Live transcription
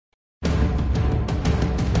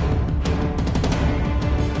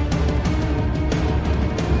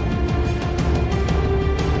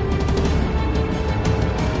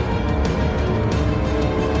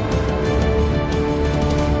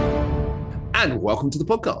and welcome to the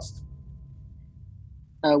podcast.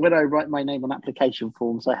 When I write my name on application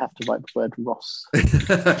forms, I have to write the word Ross.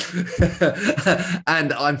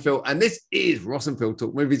 And I'm Phil, and this is Ross and Phil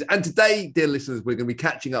Talk Movies. And today, dear listeners, we're going to be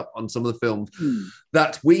catching up on some of the films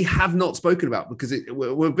that we have not spoken about because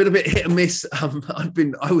we're a bit hit and miss.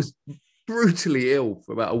 I was brutally ill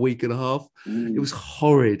for about a week and a half. It was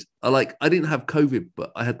horrid. I didn't have COVID,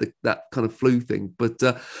 but I had that kind of flu thing. But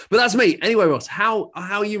that's me. Anyway, Ross, how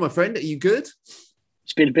are you, my friend? Are you good?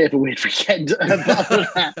 It's been a bit of a weird weekend,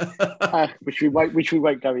 which we won't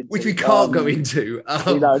go into. Which we can't go into.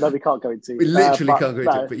 No, we can't go into. We literally can't go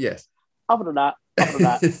into it, but yes. Other than that,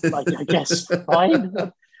 I guess fine.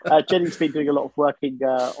 Jenny's been doing a lot of working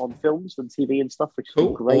on films and TV and stuff, which is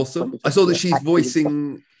great. Awesome. I saw that she's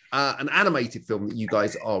voicing an animated film that you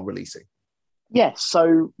guys are releasing. Yes,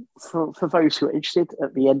 so for those who are interested,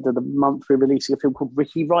 at the end of the month, we're releasing a film called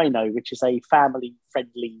Ricky Rhino, which is a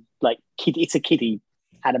family-friendly, it's a kiddie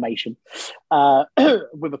animation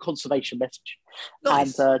with a conservation message.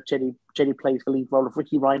 Nice. And Jenny plays the lead role of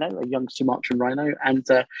Ricky Rhino, a young Sumatran rhino, and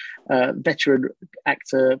veteran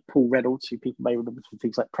actor Paul Reynolds, who people may remember from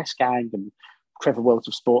things like Press Gang and Clever Worlds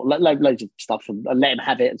of Sport, loads of stuff, and Let Him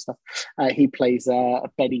Have It and stuff. He plays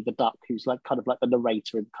Benny the Duck, who's kind of like the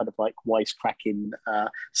narrator and kind of like wisecracking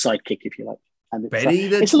sidekick, if you like. And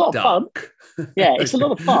it's a lot of fun. Yeah, it's a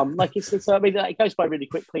lot of fun. It goes by really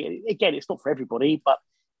quickly. Again, it's not for everybody, but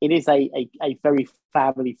it is a very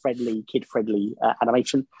family-friendly, kid-friendly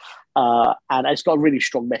animation. And it's got a really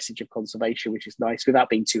strong message of conservation, which is nice, without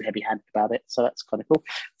being too heavy-handed about it. So that's kind of cool.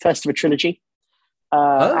 First of a trilogy.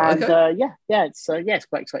 It's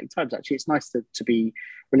quite exciting times, actually. It's nice to be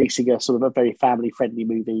releasing a sort of a very family-friendly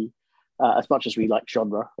movie, as much as we like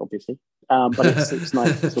genre, obviously. But it's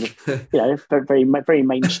nice to sort of, very, very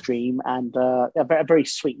mainstream and a very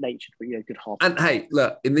sweet-natured, good heart. And hey,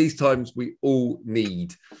 look, in these times, we all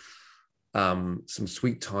need some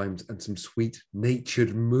sweet times and some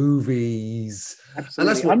sweet-natured movies. Absolutely. And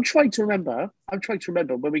that's I'm trying to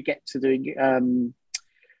remember when we get to doing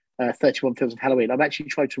 31 films of Halloween. I'm actually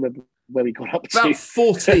trying to remember where we got up to. About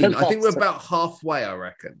 14. I think we're about halfway, I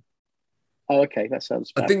reckon. Oh, okay. That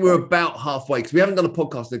sounds I think we're about halfway because we haven't done a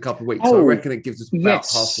podcast in a couple of weeks. So I reckon it gives us about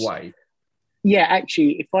halfway. Yeah,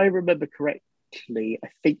 actually, if I remember correctly, I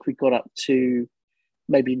think we got up to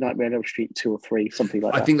maybe Nightmare on Elm Street 2 or 3, something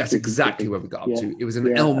like that. I think that's exactly where we got up to. It was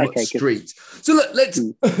an Elm Street. Good. So let's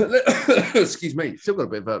excuse me, still got a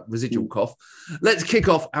bit of a residual cough. Let's kick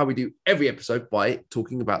off how we do every episode by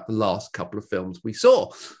talking about the last couple of films we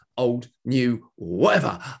saw. Old, new,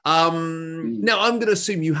 whatever. Now, I'm going to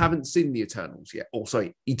assume you haven't seen the Eternals yet.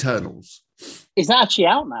 Eternals. Is that actually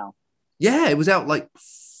out now? Yeah, it was out like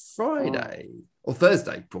Friday. Or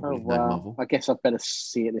Thursday, probably. Oh, wow. Marvel. I guess I'd better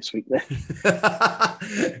see it this week then.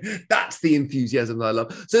 That's the enthusiasm that I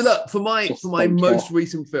love. So look, for my most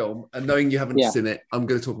recent film, and knowing you haven't seen it, I'm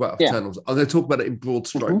going to talk about Eternals. I'm going to talk about it in broad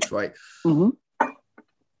strokes, right? Mm-hmm.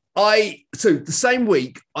 So the same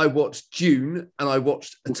week I watched Dune and I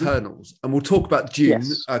watched Eternals, and we'll talk about Dune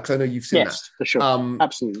because I know you've seen that. For sure.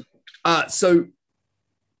 Absolutely. So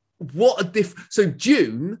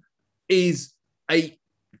Dune is a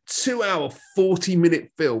 2-hour, 40-minute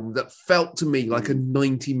film that felt to me like a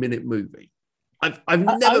 90-minute movie. I've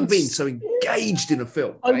never been so engaged in a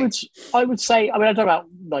film. Right? I would say, I don't know about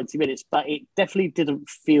 90 minutes, but it definitely didn't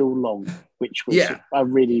feel long, which was a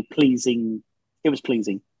really pleasing. It was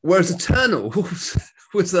pleasing. Whereas Eternals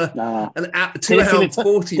was an 2-hour,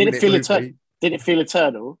 40-minute movie. Did it feel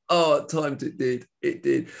eternal? Oh, at times it did. It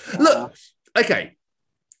did. Look, okay.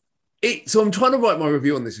 So I'm trying to write my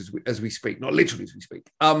review on this as we speak, not literally as we speak.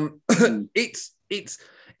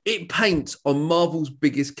 It paints on Marvel's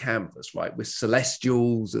biggest canvas, right, with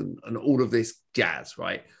Celestials and all of this jazz,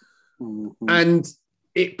 right? Mm-hmm. And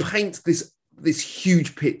it paints this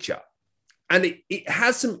huge picture. And it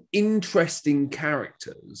has some interesting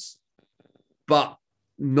characters, but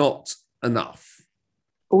not enough.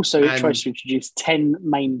 Also, it tries to introduce 10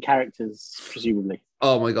 main characters, presumably.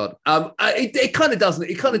 Oh my God. It kind of doesn't.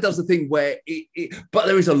 It kind of does the thing where but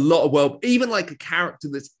there is a lot of world, even like a character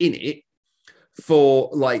that's in it for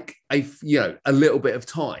like a little bit of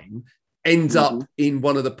time ends up in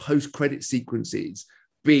one of the post-credit sequences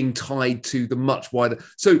being tied to the much wider.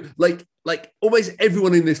 So like almost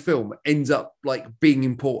everyone in this film ends up like being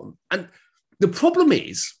important. And the problem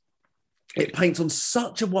is it paints on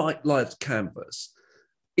such a large canvas.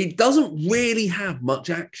 It doesn't really have much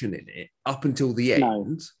action in it up until the end.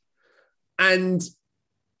 No. And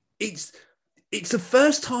it's the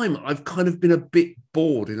first time I've kind of been a bit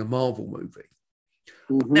bored in a Marvel movie.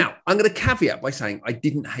 Now, I'm going to caveat by saying I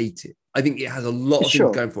didn't hate it. I think it has a lot of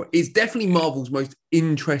things going for it. It's definitely Marvel's most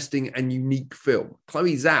interesting and unique film.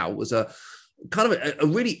 Chloe Zhao was a kind of a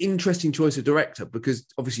really interesting choice of director because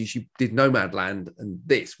obviously she did Nomadland and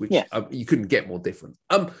this, which you couldn't get more different.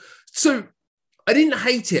 So I didn't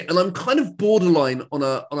hate it, and I'm kind of borderline on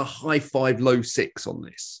a high 5, low 6 on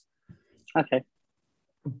this. Okay,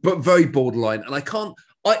 but very borderline, and I can't.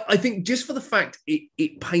 I think just for the fact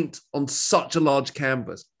it paints on such a large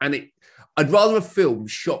canvas, and I'd rather a film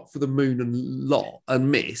shot for the moon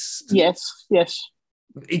and missed. Yes.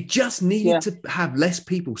 It just needed to have less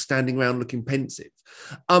people standing around looking pensive.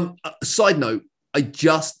 Side note, I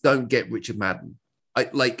just don't get Richard Madden. I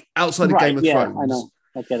like outside of Game of Thrones. I know.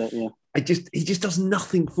 I get it, yeah. He just does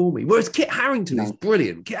nothing for me. Whereas Kit Harington is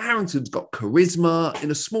brilliant. Kit Harington's got charisma.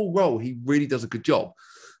 In a small role, he really does a good job.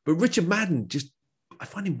 But Richard Madden I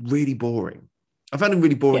find him really boring. I found him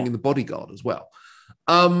really boring in The Bodyguard as well.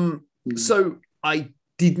 So I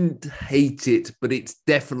didn't hate it, but it's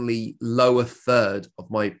definitely lower third of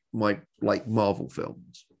my like Marvel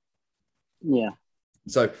films. Yeah.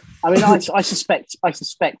 So I mean, I suspect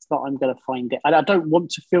that I'm going to find it, and I don't want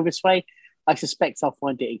to feel this way. I suspect I'll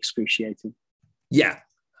find it excruciating. Yeah,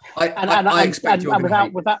 I expect you're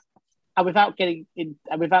without getting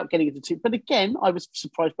into two. But again, I was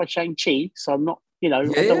surprised by Shang-Chi, so I'm not. I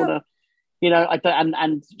don't want to. I don't.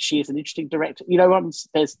 And she is an interesting director.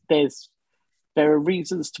 There are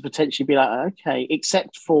reasons to potentially be like, okay,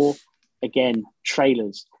 except for again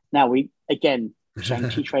trailers. Now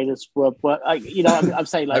Shang-Chi trailers were I'm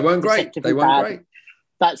saying like they weren't great. They weren't great.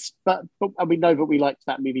 But we know that we liked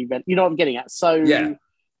that movie. You know what I'm getting at. So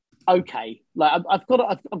okay, like I'm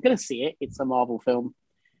going to see it. It's a Marvel film.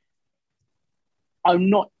 I'm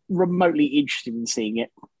not remotely interested in seeing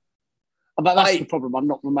it. But that's the problem. I'm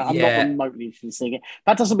not remotely interested in seeing it.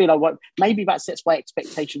 That doesn't mean I won't. Maybe that sets my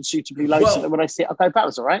expectations suitably low, so that when I see it, I'll go, that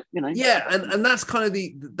was all right. Yeah, and that's kind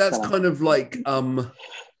of like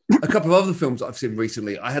a couple of other films that I've seen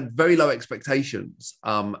recently. I had very low expectations,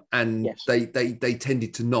 and they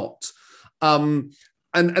tended to not. And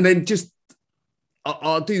then just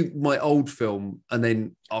I'll do my old film, and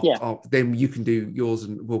then then you can do yours,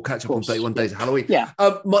 and we'll catch up on 31 Days of Halloween. Yeah.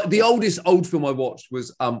 The oldest old film I watched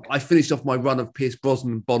was I finished off my run of Pierce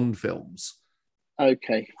Brosnan Bond films.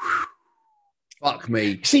 Okay. Fuck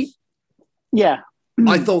me. See, yeah.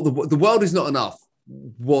 I thought the World Is Not Enough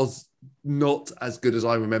was not as good as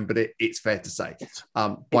I remembered it. It's fair to say. It's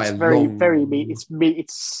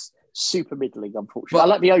super middling, unfortunately. I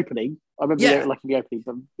like the opening. I remember liking the opening,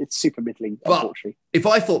 but it's super middling, unfortunately. If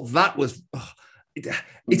I thought that was...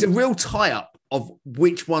 it's a real tie-up of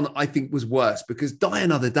which one I think was worse, because Die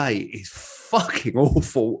Another Day is fucking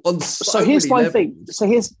awful on so here's many my levels. thing. So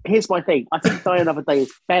here's my thing. I think Die Another Day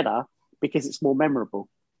is better because it's more memorable.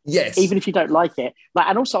 Yes. Even if you don't like it.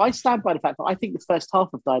 And also I stand by the fact that I think the first half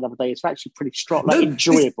of Die Another Day is actually pretty strong,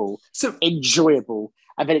 enjoyable. Enjoyable.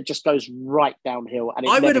 And then it just goes right downhill. And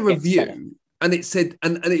I read a review and it said,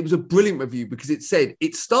 and it was a brilliant review, because it said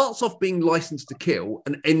it starts off being Licensed to Kill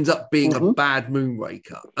and ends up being a bad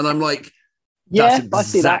Moonraker. And I'm like,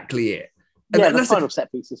 that's exactly it. And the final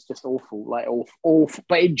set piece is just awful, like awful,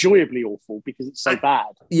 but enjoyably awful because it's so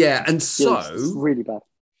bad. Yeah, and so it's really bad.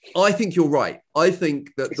 I think you're right. I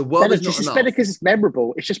think that the world is not enough. It's better because it's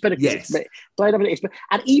memorable. It's just better because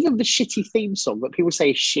and even the shitty theme song that people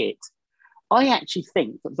say is shit, I actually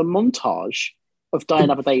think that the montage of Die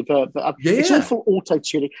Another Day, it's all for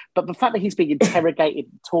auto-tuning, but the fact that he's being interrogated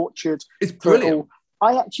and tortured, it's brilliant.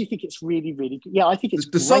 I actually think it's really, really good. Yeah, I think it's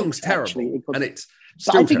the song's terrible, actually, and it's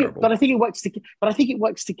still terrible. But I think it works. But I think it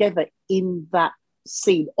works together in that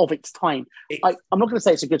scene of its time. I'm not going to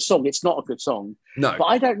say it's a good song. It's not a good song. No, but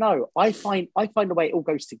I don't know. I find the way it all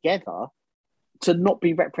goes together to not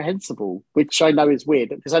be reprehensible, which I know is weird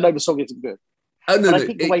because I know the song isn't good. I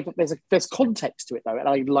think the way that there's context to it though, and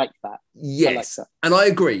I like that. Yes, and I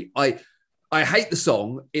agree. I hate the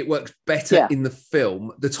song. It works better in the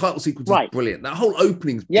film. The title sequence is brilliant. That whole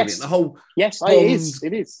opening's brilliant. The whole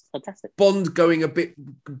it is fantastic. Bond going a bit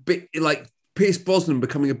like Pierce Brosnan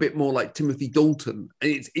becoming a bit more like Timothy Dalton.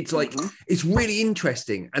 And it's like it's really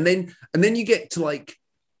interesting. And then you get to like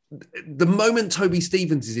the moment Toby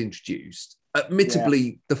Stephens is introduced.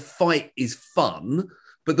 Admittedly, the fight is fun,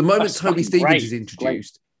 but the moment Toby Stephens is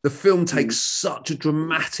introduced, the film takes such a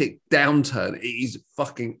dramatic downturn. It is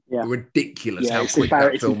fucking ridiculous how quick that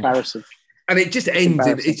film. It's embarrassing. And it just ends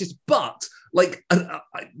in, it's just, but like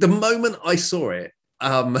the moment I saw it,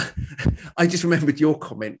 I just remembered your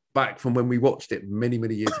comment back from when we watched it many,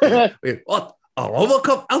 many years ago. What? A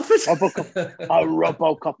Robocop outfit? A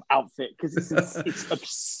Robocop outfit, because it's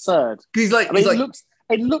absurd. He's like,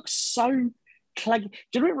 It looks so clanky.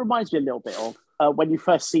 Do you know what it reminds me a little bit of when you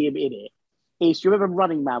first see him in it? Is, do you remember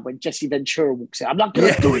Running Man when Jesse Ventura walks in? I'm not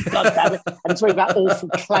going to do it, goddammit. And it's wearing that awful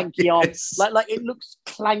clanky arm. Like it looks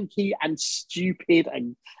clanky and stupid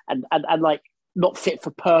and like not fit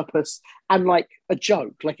for purpose and like a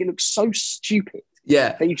joke. Like it looks so stupid.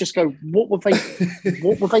 Yeah. That you just go, what were they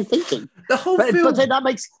thinking? The whole film. But then that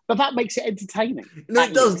makes it entertaining. No,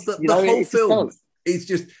 it does. The whole film is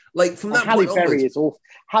just like from that Halle point Berry onwards. Is awful.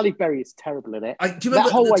 Halle Berry is terrible in it. Do you remember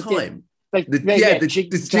that whole at the time?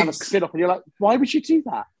 The spin-off, and you're like, why would you do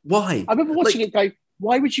that? Why? I remember watching it go,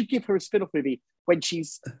 why would you give her a spin-off movie when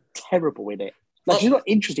she's terrible in it? Like she's not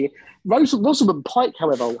interesting. Rosamund Pike,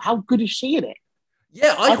 however, how good is she in it?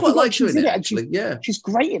 Yeah, I quite like her in it. Actually, she's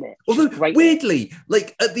great in it. Although weirdly,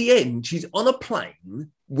 like at the end, she's on a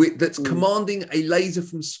plane that's commanding a laser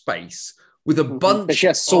from space with a bunch. But she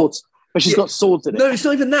has swords. But she's got swords in it. No, it's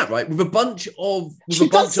not even that, right? With a bunch of... She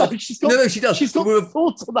does. She does. She's got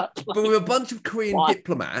swords on that plane. But with a bunch of Korean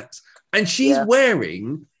diplomats, and she's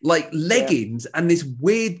wearing like leggings and this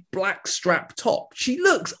weird black strap top. She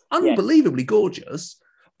looks unbelievably gorgeous,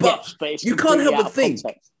 but you can't help but think,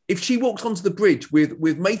 if she walks onto the bridge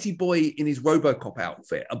with Matey Boy in his RoboCop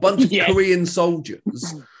outfit, a bunch of Korean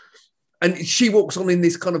soldiers... And she walks on in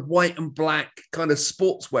this kind of white and black kind of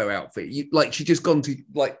sportswear outfit. Like she just gone to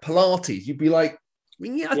like Pilates. You'd be like,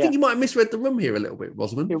 I think you might have misread the room here a little bit,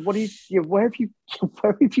 Rosamund. Yeah, where have you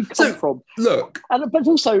come from? Look, but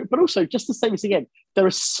also, just the same as again, there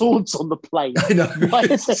are swords on the plane. I know. Why are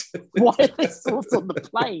there swords on the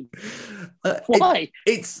plane? Why?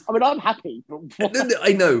 I'm happy. But no,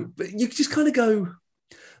 I know, but you just kind of go.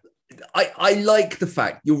 I like the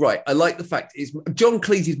fact, you're right. I like the fact John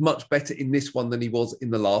Cleese is much better in this one than he was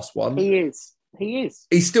in the last one. He is.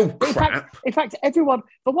 He's still crap. In fact, everyone,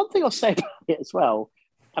 the one thing I'll say about it as well,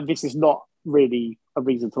 and this is not really a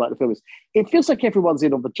reason to like the film, is it feels like everyone's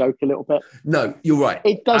in on the joke a little bit. No, you're right.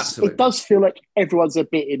 It does. Absolutely. It does feel like everyone's a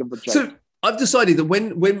bit in on the joke. So I've decided that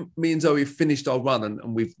when me and Zoe have finished our run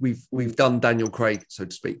and we've done Daniel Craig, so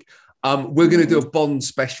to speak, we're going to do a Bond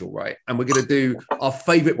special, right? And we're going to do our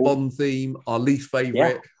favourite Bond theme, our least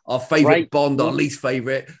favourite, our favourite Bond, our least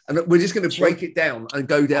favourite, and we're just going to break it down and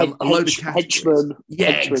go down a load of categories.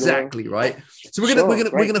 Exactly, right. So we're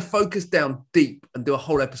going to focus down deep and do a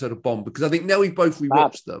whole episode of Bond because I think now we've both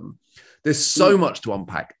rewatched them. There's so much to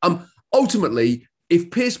unpack. Ultimately, if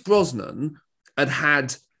Pierce Brosnan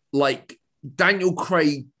had like Daniel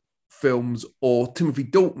Craig films or Timothy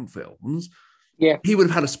Dalton films. Yeah, he would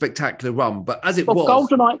have had a spectacular run, but as it was,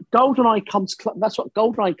 GoldenEye comes. That's what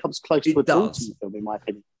GoldenEye comes close to a Dalton film, in my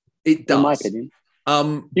opinion. It does, in my opinion.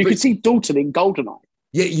 You could see Dalton in GoldenEye.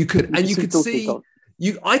 Yeah, you could, and you could see.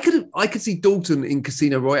 I could see Dalton in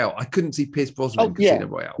Casino Royale. I couldn't see Pierce Brosnan in Casino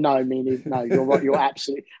Royale. No, I mean, no, you're right. You're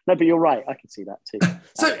absolutely no, but you're right. I can see that too.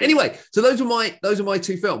 So anyway, those are my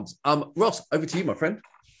two films. Ross, over to you, my friend.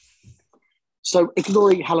 So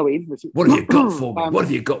ignoring Halloween, what have you got for me? What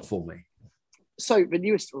have you got for me? So the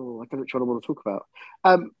newest, I don't know which one I want to talk about.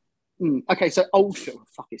 Okay, so old film.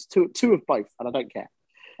 Fuck, it's two of both, and I don't care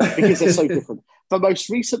because they're so different. The most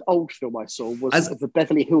recent old film I saw was The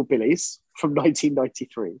Beverly Hillbillies from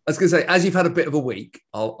 1993. I was going to say, as you've had a bit of a week,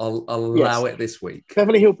 I'll allow it this week.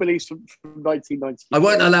 Beverly Hillbillies from 1993. I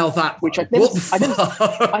won't allow that. Which I'd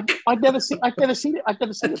never seen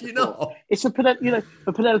it. Do you know? It's a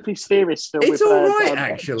Penelope Spheris film. It's all right,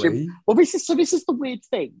 actually. Well, this is the weird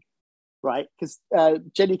thing. Right, because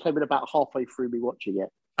Jenny came in about halfway through me watching it,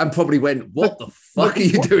 and probably went, "What the fuck are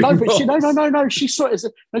you doing?" No, but no. She saw it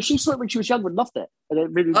when she was younger and loved it, and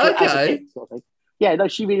it really as a kid, sort of thing. Yeah, no,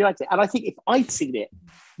 she really liked it, and I think if I'd seen it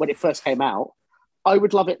when it first came out, I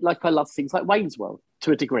would love it like I love things like Wayne's World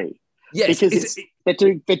to a degree. Yes, because they're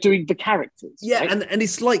doing the characters. Yeah, right? and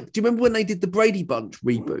it's like, do you remember when they did the Brady Bunch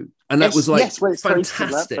reboot? And that was like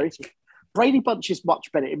fantastic. Brady Bunch is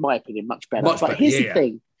much better, in my opinion, much better. But here's the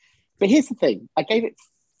thing. But here's the thing. I gave it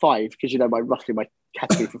 5 because roughly my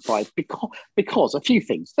category for 5 because a few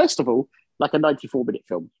things. First of all, like a 94-minute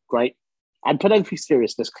film, great, and Penelope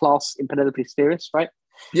Spheris. There's class in Penelope Spheris, right?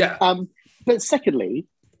 Yeah. But secondly,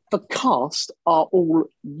 the cast are all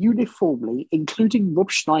uniformly, including Rob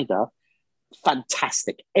Schneider,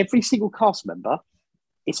 fantastic. Every single cast member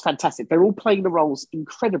is fantastic. They're all playing the roles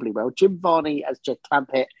incredibly well. Jim Varney as Jed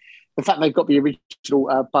Clampett. The fact they've got the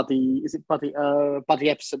original Buddy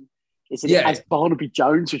Epsom. As Barnaby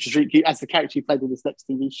Jones, which is really cute, as the character he played in this next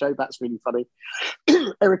TV show. That's really funny.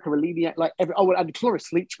 Erica Eleniak, and Cloris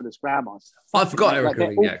Leachman as Grandma. I forgot Erica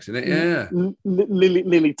Eleniak's in it. Yeah,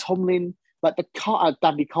 Lily Tomlin,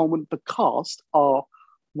 Dabney Coleman. The cast are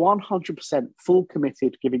 100% full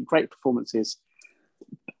committed, giving great performances.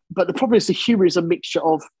 but the problem is the humor is a mixture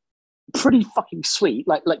of pretty fucking sweet,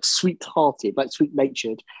 like sweet-hearted, like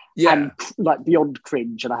sweet-natured, and like beyond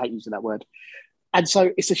cringe. And I hate using that word. And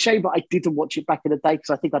so it's a shame that I didn't watch it back in the day because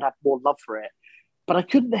I think I'd have more love for it. But I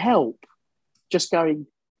couldn't help just going,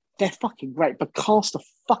 they're fucking great. The cast are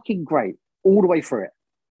fucking great all the way through it.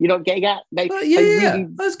 You know what I'm getting at? They really,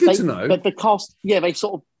 that's good to know. The cast, they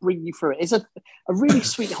sort of bring you through it. It's a really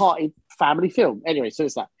sweethearted family film. Anyway, so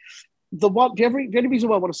it's that. The only reason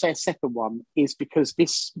why I want to say a second one is because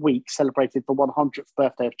this week celebrated the 100th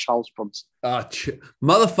birthday of Charles Bronson.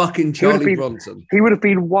 Motherfucking Charlie Bronson. He would have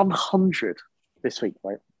been 100 this week,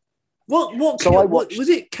 right? What was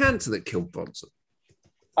it? Cancer that killed Bronson?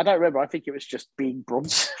 I don't remember. I think it was just being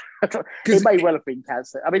Bronson. It may well have been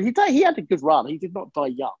cancer. I mean, he had a good run. He did not die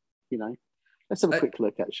young, you know. Let's have a quick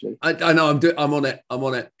look, actually. I know. I'm on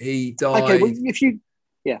it. He died. Okay, well, if you...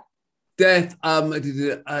 Death,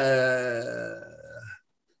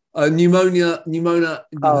 pneumonia,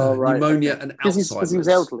 oh, right, pneumonia, and Alzheimer's. Because he was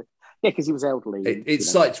elderly. Yeah, because he was elderly. It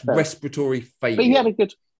cites respiratory failure.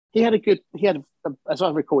 But as I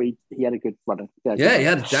recall, he had a good run. Yeah, he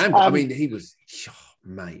had a damn. I mean, he was,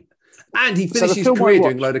 mate. And he finished his career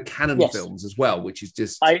doing a load of Cannon films as well, which is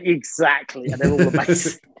just exactly, and they're all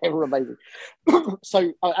amazing. They're all amazing.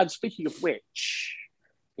 So, and speaking of which,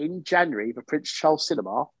 in January, the Prince Charles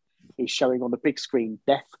Cinema is showing on the big screen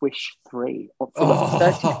Death Wish 3 from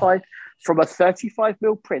a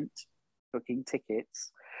 35mm print, booking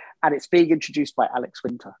tickets, and it's being introduced by Alex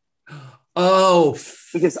Winter. Oh,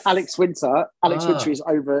 because Alex Winter is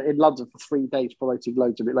over in London for 3 days promoting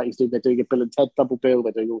loads of it. Like they're doing a Bill and Ted double bill.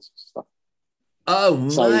 They're doing all sorts of stuff. Oh,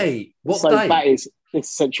 mate. What day? That is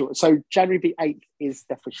essential. So January the 8th is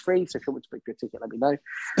Death Wish 3. So if you want to book your ticket, let me know.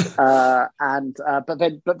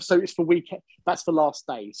 So it's for weekend. That's the last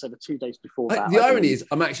day. So the 2 days before that. The irony is,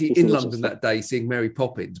 I'm actually in London that day seeing Mary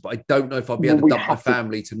Poppins, but I don't know if I'll be able to dump my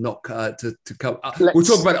family to not to come. We'll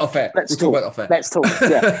talk about it off air. Let's talk.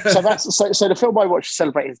 Yeah. So the film I watched to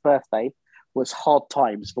celebrate his birthday was Hard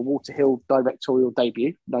Times, the Walter Hill directorial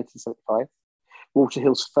debut, 1975. Walter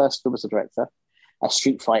Hill's first film as a director, a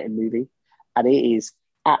street fighting movie, and it is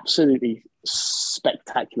absolutely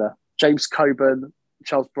spectacular. James Coburn,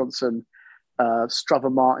 Charles Bronson, Strother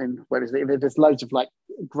Martin. There's loads of like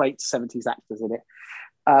great 70s actors in it.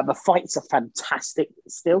 The fights are fantastic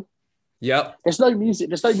still. Yep. There's no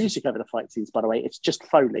music over the fight scenes, by the way. It's just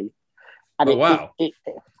Foley. And wow.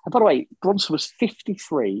 By the way, Bronson was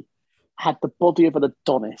 53, had the body of an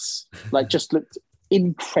Adonis, like just looked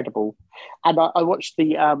incredible. And I watched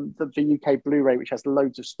the UK Blu-ray, which has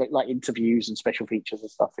loads of interviews and special features and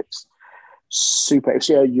stuff. It's super. It's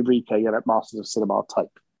Eureka, that Masters of Cinema type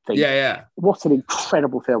thing. Yeah. What an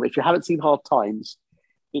incredible film! If you haven't seen Hard Times,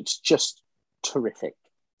 it's just terrific.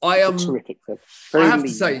 Terrific film. I have to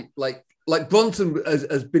say, like Bronson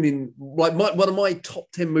has been in one of my top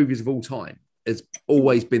 10 movies of all time. Has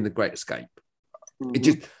always been The Great Escape.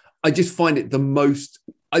 Mm-hmm. I just find it the most.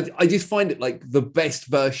 I just find it like the best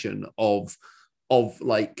version of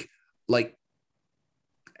like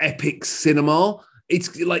epic cinema.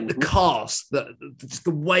 It's like the cast, just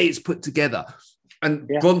the way it's put together, and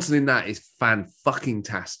Bronson in that is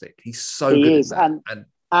fan-fucking-tastic. He's so good. He is, and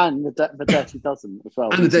the Dirty Dozen as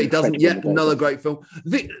well. And the Dirty Dozen, another great film.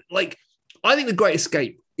 I think The Great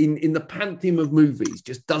Escape in the pantheon of movies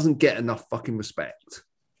just doesn't get enough fucking respect.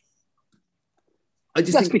 I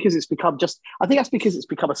think that's because it's become just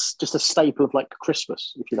a staple of like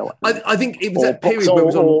Christmas, if you know what I mean. I think it was that period where it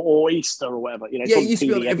was on, or Easter or whatever. It used to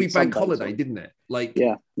be on every bank holiday, didn't it? Like,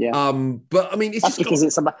 yeah. But I mean, that's because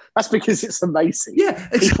it's amazing. Yeah,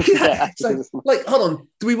 exactly. So, like, hold on,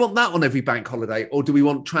 do we want that on every bank holiday, or do we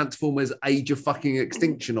want Transformers: Age of Fucking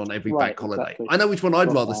Extinction on every bank holiday? Exactly. I know which one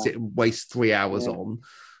I'd rather sit and waste 3 hours on.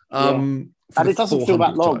 And it doesn't feel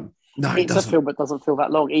that long. No, it's a film that doesn't feel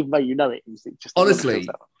that long, even though you know it. It just honestly,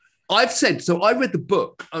 I've said so. I read the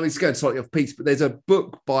book. I mean, it's going slightly off piece, but there's a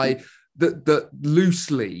book by that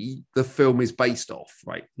loosely the film is based off.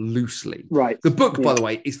 Right, loosely. Right. The book, by the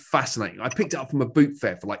way, is fascinating. I picked it up from a boot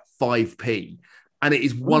fair for like 5p, and it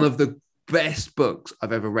is one of the best books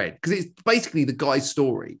I've ever read because it's basically the guy's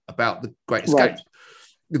story about the Great Escape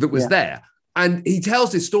that was there, and he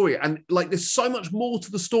tells this story, and like there's so much more to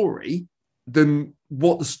the story than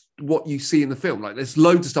what you see in the film. Like there's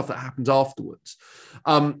loads of stuff that happens afterwards,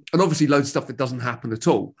 and obviously loads of stuff that doesn't happen at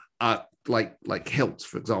all. Like Hilt,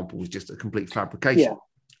 for example, was just a complete fabrication.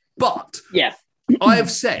 But I have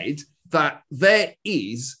said that there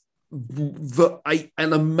is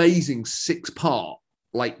an amazing 6-part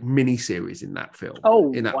like mini series in that film.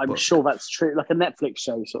 Oh, in that I'm book. Sure that's true. Like a Netflix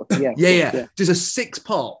show, sort of. Yeah. Just a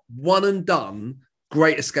 6-part, one and done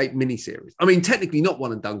Great Escape miniseries. I mean, technically not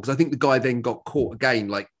one and done, because I think the guy then got caught again,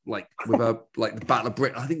 like with like the Battle of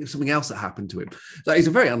Britain. I think there's something else that happened to him. So he's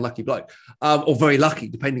a very unlucky bloke, or very lucky,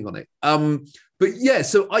 depending on it. But yeah,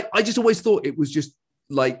 so I just always thought it was just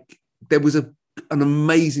like there was an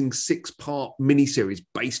amazing 6-part miniseries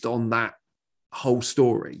based on that whole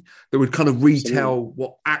story that would kind of retell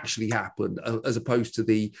what actually happened, as opposed to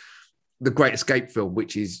the Great Escape film,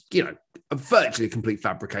 which is, you know, virtually a complete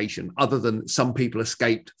fabrication, other than some people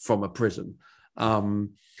escaped from a prison.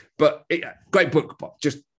 But great book, but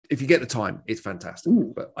just if you get the time, it's fantastic.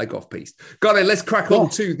 But I got off piece. Got it. Let's crack on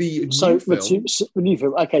to the new film. The new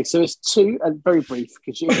film. Okay, so it's 2 and very brief,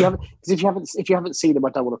 because if you haven't seen them,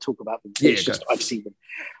 I don't want to talk about them. It's just I've seen them.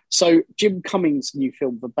 So Jim Cummings' new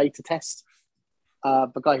film, The Beta Test.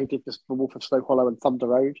 The guy who did this for Wolf of Snow Hollow and Thunder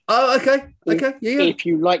Road. Oh, okay. Yeah. If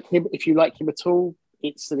you like him at all,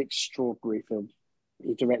 it's an extraordinary film.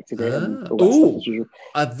 He directed it.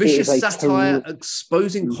 A vicious satire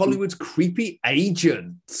exposing Hollywood's creepy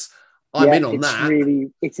agents. I'm in on that.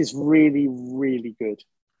 It is really, really good.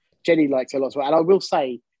 Jenny likes it a lot as well. And I will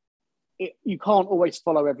say, you can't always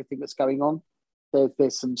follow everything that's going on.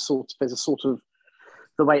 There's a sort of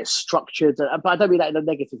the way it's structured, but I don't mean that in a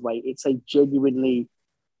negative way. It's a genuinely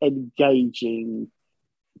engaging,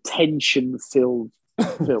 tension-filled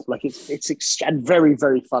film. Like it's and very,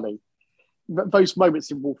 very funny. Those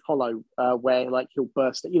moments in Wolf Hollow where like he'll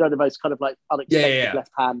burst, you know, the most kind of like unexpected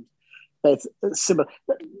left hand. There's similar,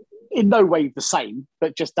 in no way the same,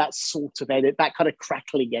 but just that sort of edit, that kind of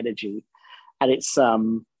crackling energy, and it's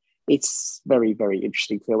very, very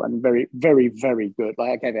interesting film and very, very, very good.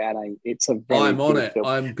 Like I gave it an 8. It's a very I'm on good it. film.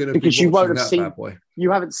 I'm going to because be you won't watching have that seen, bad boy.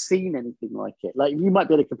 You haven't seen anything like it. Like you might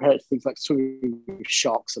be able to compare it to things like Swimming with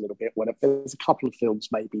Sharks a little bit. Whatever. There's a couple of films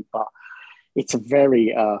maybe, but it's a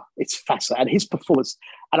very it's fascinating. And his performance.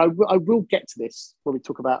 And I will get to this when we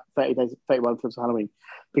talk about 31 films of Halloween,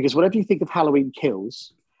 because whatever you think of Halloween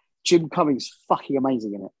Kills, Jim Cummings is fucking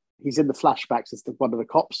amazing in it. He's in the flashbacks as one of the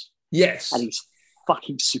cops. Yes, and he's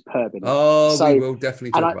fucking superb in it. Oh, so, we will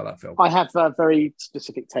definitely talk about that film. I have a very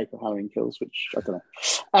specific take on Halloween Kills, which I don't know.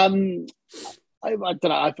 I don't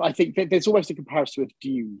know. I think there's almost a comparison with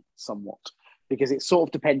Dune somewhat, because it sort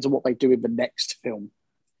of depends on what they do in the next film,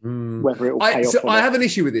 whether it will pay off. So I have an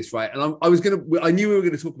issue with this, right? And I knew we were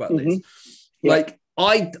going to talk about this. Yeah. Like,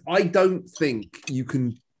 I don't think you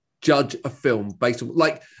can judge a film based on,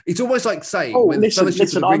 like, it's almost like saying,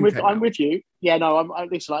 listen, I'm with you. Yeah, no, I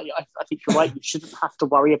think you're right. You shouldn't have to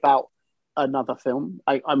worry about another film.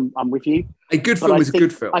 I'm with you. A good film is a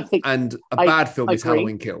good film, and a bad film is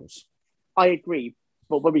Halloween Kills. I agree,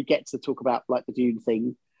 but when we get to talk about like the Dune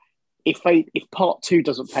thing, if part 2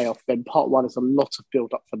 doesn't pay off, then part 1 is a lot of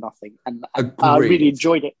build up for nothing, and I really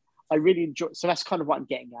enjoyed it. So that's kind of what I'm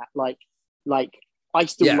getting at. Like I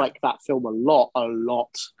still like that film a lot.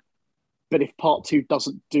 But if part 2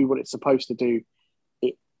 doesn't do what it's supposed to do,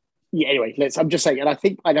 anyway, I'm just saying, and I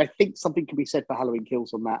think something can be said for Halloween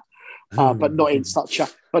Kills on that, but not in such a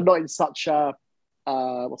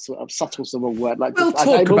subtle's the wrong word. Like we'll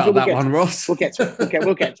talk about that one, Ross. We'll get to it.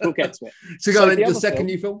 We'll get to it. So go on, the second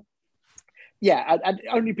new film. Yeah, and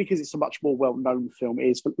only because it's a much more well-known film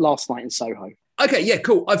is Last Night in Soho. Okay, yeah,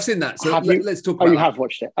 cool. I've seen that. So let's talk about it. Oh, you have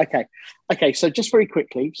watched it. Okay. So just very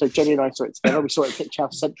quickly, so Jenny and I saw it together. We saw it at Pitch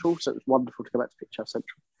House Central, so it was wonderful to go back to Pitch House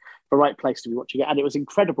Central. The right place to be watching it, and it was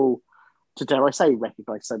incredible to, dare I say,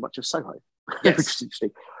 recognise so much of Soho. Yes. Which is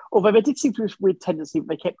interesting. Although there did seem to be a weird tendency that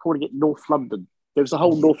they kept calling it North London. There was a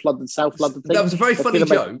whole North London, South London thing. That was a very funny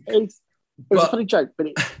joke. It was a funny joke, but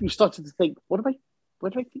you started to think, where do they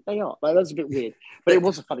think they are? Like, that's a bit weird, but it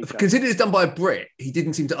was a funny joke. Considering it's done by a Brit, he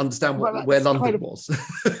didn't seem to understand where London was.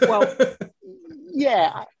 Well,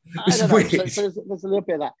 yeah, I don't know. Weird. So there's a little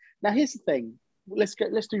bit of that. Now, here's the thing. Let's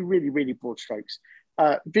do really, really broad strokes.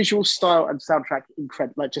 Visual style and soundtrack,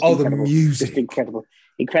 incredible. Like just incredible. The music, just incredible.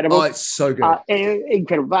 Oh, it's so good.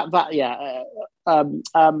 Incredible. The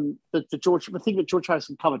thing that George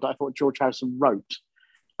Harrison covered, that I thought George Harrison wrote.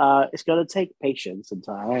 It's going to take patience and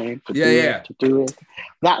time to do it.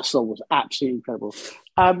 That song was absolutely incredible.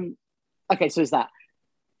 Okay, so is that.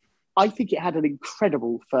 I think it had an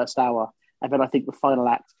incredible first hour, and then I think the final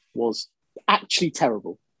act was actually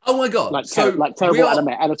terrible. Oh my God. Like terrible anime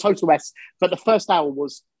and a total mess. But the first hour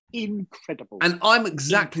was incredible. And I'm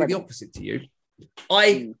exactly the opposite to you.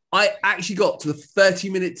 I actually got to the 30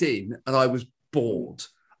 minutes in and I was bored.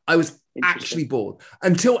 I was actually bored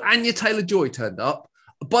until Anya Taylor-Joy turned up.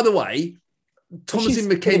 By the way,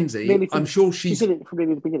 Thomasin McKenzie, I'm sure she's in it from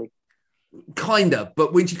the beginning. Kind of,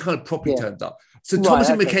 but when she kind of properly turns up. So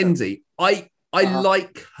Thomasin McKenzie, I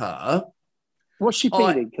like her. What's she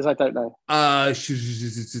feeling? Because I don't know.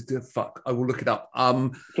 Fuck, I will look it up.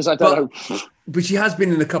 Because I don't know. But she has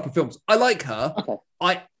been in a couple of films. I like her. Okay.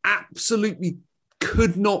 I absolutely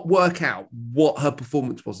could not work out what her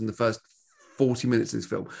performance was in the first 40 minutes of this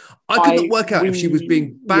film. I could not work out if she was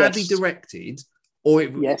being badly directed or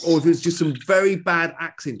if it was just some very bad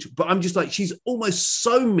accent. But I'm just like, she's almost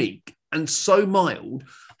so meek and so mild.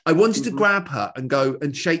 I wanted to grab her and go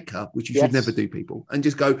and shake her, which you should never do, people, and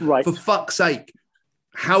just go, for fuck's sake,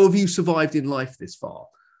 how have you survived in life this far?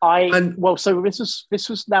 So this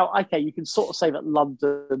was now, okay, you can sort of say that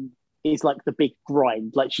London is like the big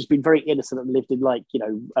grind. Like she's been very innocent and lived in like, you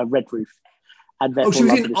know, a red roof. And therefore she was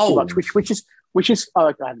London in is too much, which is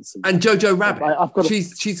I haven't seen and that. Jojo Rabbit.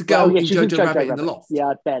 She's a girl in Jojo Rabbit in the loft. Yeah,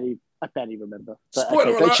 I barely remember. But,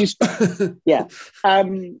 Spoiler alert.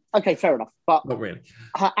 Okay, fair enough. But not really.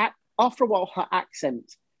 After a while, her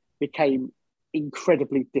accent became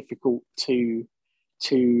incredibly difficult to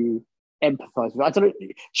empathise with. I don't know.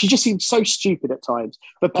 She just seemed so stupid at times.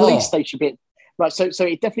 The police station bit, right? So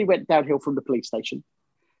it definitely went downhill from the police station.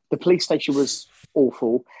 The police station was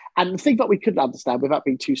awful. And the thing that we couldn't understand, without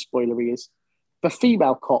being too spoilery, is the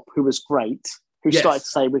female cop who was great, who started to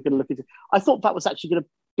say, we're going to look into. I thought that was actually going to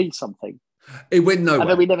be something. It went nowhere. And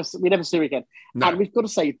then we never see her again. No. And we've got to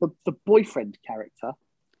say, the boyfriend character,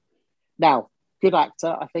 now, good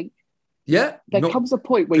actor, I think. Yeah. There comes a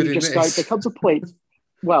point where you just go, there comes a point.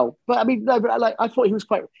 Well, but I mean, no, but like, I thought he was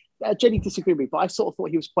quite, Jenny disagreed with me, but I sort of thought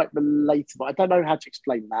he was quite relatable. I don't know how to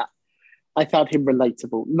explain that. I found him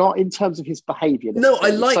relatable, not in terms of his behaviour. No,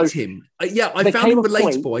 I liked him. I found him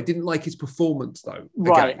relatable. I didn't like his performance, though.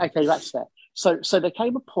 Right, okay, that's fair. So there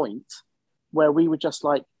came a point where we were just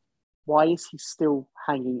like, why is he still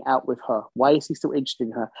hanging out with her? Why is he still interested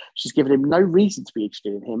in her? She's given him no reason to be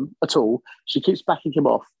interested in him at all. She keeps backing him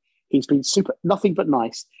off. He's been nothing but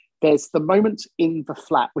nice. There's the moment in the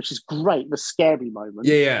flat, which is great, the scary moment.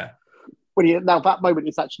 Yeah. Now that moment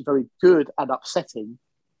is actually very good and upsetting.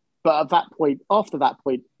 But at that point, after that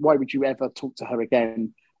point, why would you ever talk to her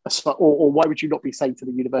again? Or why would you not be saying to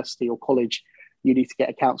the university or college, you need to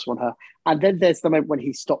get a counsellor on her? And then there's the moment when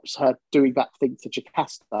he stops her doing that thing to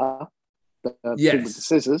Jocasta, the thing with the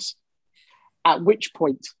scissors. At which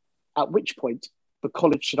point, the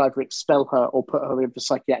college should either expel her or put her in for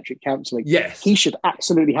psychiatric counselling. Yes. He should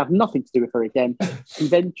absolutely have nothing to do with her again. He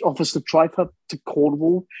then offers to drive her to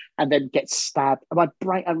Cornwall and then gets stabbed. I'm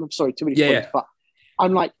sorry, too many points, but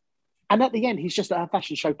I'm like, and at the end, he's just at a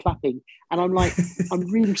fashion show clapping. And I'm like,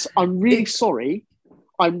 I'm really sorry.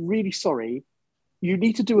 I'm really sorry. You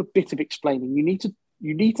need to do a bit of explaining. You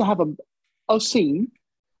need to have a scene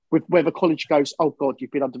with where the college goes, oh God,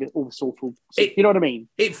 you've been under all this awful. You know what I mean?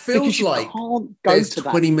 It feels like there's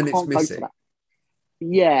 20 minutes missing.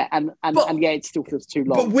 Yeah, and it still feels too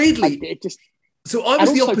long. But weirdly, it just. So I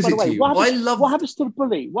was the opposite to you. What happens to the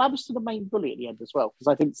bully? What happens to the main bully at the end as well?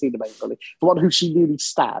 Because I didn't see the main bully, the one who she nearly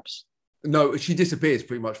stabs. No, she disappears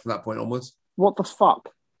pretty much from that point onwards. What the fuck?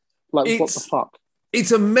 What the fuck?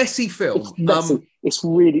 It's a messy film. It's messy. It's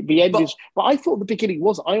really, the end is... But I thought the beginning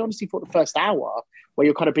was... I honestly thought the first hour, where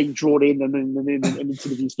you're kind of being drawn in and into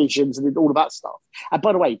these visions and all of that stuff. And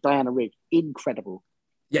by the way, Diana Rigg, incredible.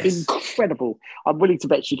 Yes. Incredible. I'm willing to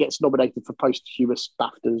bet she gets nominated for posthumous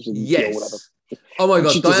BAFTAs and whatever. Oh my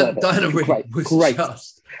God, Diana Rigg was great.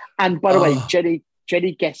 Just... And by the way,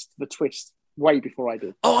 Jenny guessed the twist way before I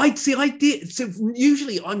did. Oh, I did. So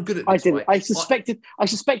usually I'm good at this. I didn't. Right? I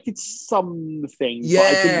suspected something, but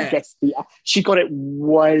I didn't guess she got it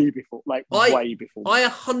way before. Way before. I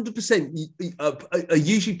 100% are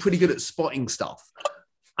usually pretty good at spotting stuff.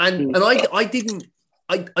 And I didn't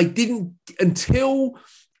until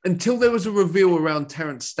there was a reveal around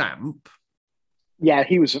Terence Stamp. Yeah,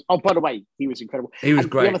 he was. Oh, by the way, he was incredible. He was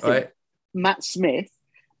great, right? Matt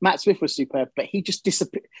Smith was superb, but he just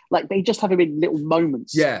disappeared. Like, they just have him in little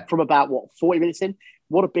moments from about, 40 minutes in?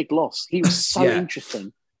 What a big loss. He was so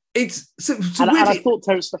interesting. It's so and I thought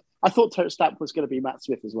Terence Stamp was going to be Matt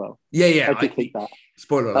Smith as well. Yeah. I did think that.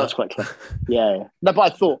 Spoiler alert. That was quite clear. Yeah. No, but I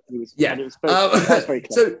thought he was. Yeah. It was very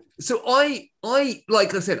clear. So I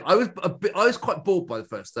like I said, I was quite bored by the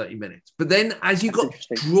first 30 minutes, but then as you got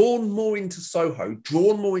drawn more into Soho,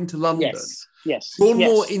 drawn more into London, drawn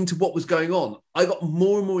more into what was going on, I got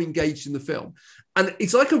more and more engaged in the film, and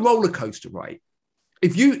it's like a roller coaster, right?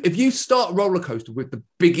 If you start a roller coaster with the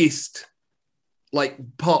biggest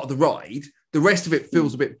part of the ride, the rest of it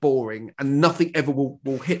feels a bit boring and nothing ever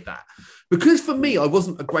will hit that. Because for me, I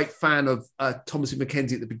wasn't a great fan of Thomasin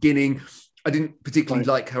McKenzie at the beginning. I didn't particularly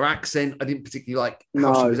like her accent. I didn't particularly like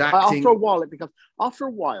how she was acting. After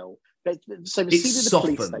a while, So the It scene in the police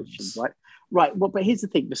softens. station, right? Right. Well, but here's the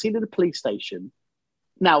thing: the scene in the police station.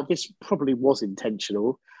 Now, this probably was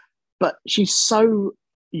intentional, but she's so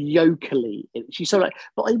yokely. She's so like,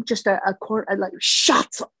 but I'm just like,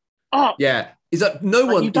 shut up. Yeah, is that no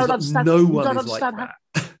Like, one? you don't is understand. No You one don't is like understand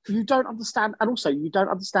how. that. You don't understand, and also you don't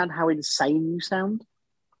understand how insane you sound.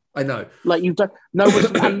 I know. Like you don't. No one's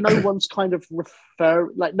and no one's kind of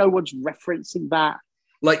no one's referencing that.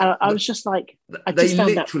 Like And I was just like, I they just found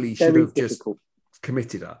that literally should very have difficult. just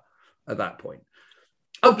committed her at that point.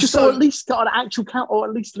 Or at least got an actual count, or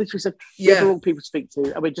at least literally said, "We're the wrong people to speak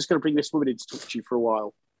to, and we're just going to bring this woman in to talk to you for a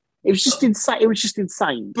while." It was just insane. It was just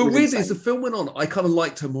insane. But weirdly, as the film went on, I kind of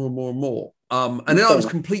liked her more and more and more. And then I was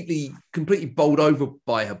completely bowled over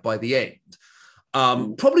by her by the end.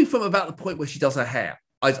 Probably from about the point where she does her hair.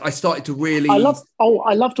 I started to really. I loved all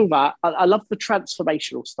that. I loved the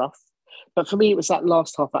transformational stuff. But for me, it was that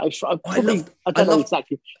last half. I don't know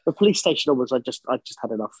exactly. The police station onwards, I just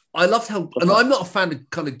had enough. I loved how, and I'm not a fan of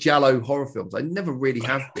kind of giallo horror films. I never really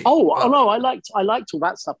have been. No, I liked all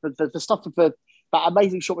that stuff. The stuff with that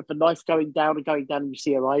amazing shot with the knife going down, and you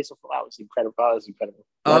see her eyes. I thought that was incredible.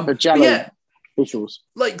 Like the giallo visuals.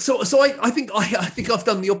 Like so I think I've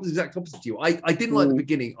done the exact opposite to you. I didn't like the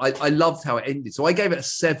beginning. I loved how it ended. So I gave it a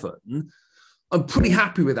 7. I'm pretty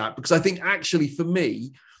happy with that because I think actually for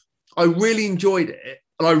me, I really enjoyed it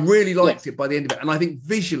and I really liked it by the end of it. And I think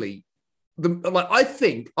visually, I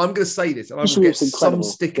think I'm going to say this and I will get some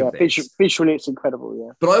stick of this. Visually, it's incredible,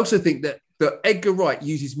 yeah. But I also think that Edgar Wright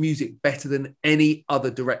uses music better than any other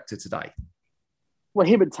director today. Well,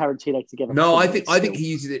 him and Tarantino together. No, I think he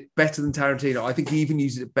uses it better than Tarantino. I think he even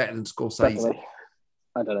uses it better than Scorsese.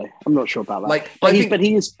 I don't know. I'm not sure about that. Like, but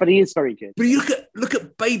he is very good. But you look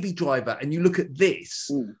at Baby Driver and you look at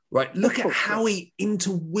this, right? Look at how he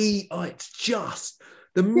interweaves. Oh, it's just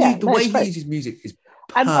the way he uses music is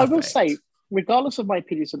perfect. And I will say, regardless of my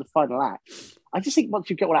opinions of the final act, I just think once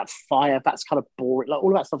you get all that fire, that's kind of boring. Like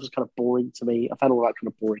all of that stuff is kind of boring to me. I found all that kind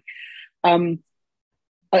of boring.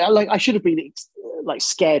 I should have been like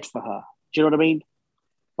scared for her. Do you know what I mean?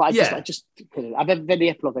 But I just couldn't. And then the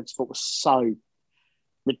epilogue I just thought was so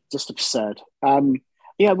just absurd.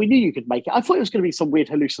 Yeah, we knew you could make it. I thought it was going to be some weird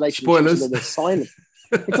hallucination. Spoilers. And silent.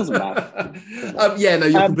 It doesn't matter. Yeah, no,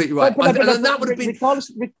 you're completely right. But that would have been.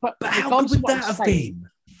 But how good would that have been?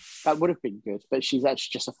 That would have been good, but she's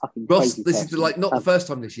actually just a fucking Ross, crazy this person. is not the first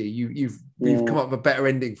time this year. You've come up with a better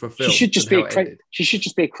ending for a film. She should just be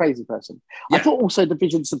a crazy person. Yeah. I thought also the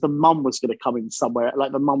visions of the mum was going to come in somewhere,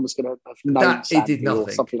 like the mum was going to have known it did nothing.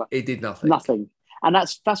 Or something like it did nothing. Nothing. And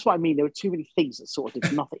that's what I mean. There were too many things that sort of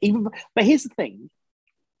did nothing. But here's the thing: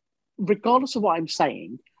 regardless of what I'm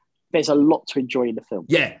saying, there's a lot to enjoy in the film.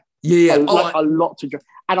 Yeah. A lot to enjoy.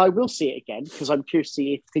 And I will see it again because I'm curious to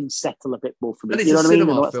see if things settle a bit more for me. And it's a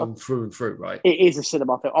cinema film through and through, right? It is a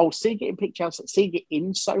cinema film. Oh, seeing it in Picture House, seeing it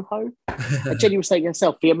in Soho. And Jenny was saying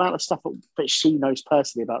herself, the amount of stuff that she knows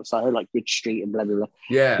personally about Soho, like Good Street and blah, blah, blah.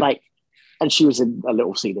 Yeah. Like, and she was in a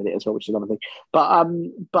little scene in it as well, which is another thing.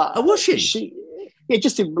 But was she? Yeah,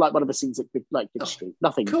 just in like one of the scenes at Good Street.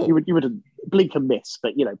 Nothing. Cool. You wouldn't blink and miss,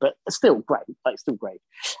 but but still great. Like still great.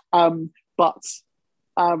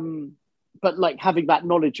 But like having that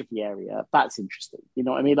knowledge of the area, that's interesting. You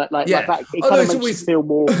know what I mean? Like that. It kind of makes you feel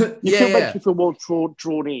more. Makes you feel more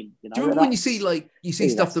drawn in. You know? Do you remember when you see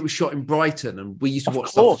stuff that was shot in Brighton, and we used to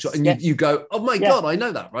watch stuff shot, and you go, "Oh my god, I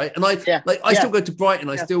know that, right?" And I still go to Brighton.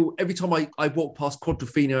 I still every time I walk past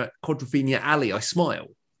Quadrophenia Alley, I smile.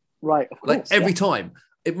 Right, of course, every time.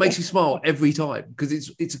 It makes you smile every time because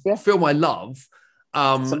it's a film I love.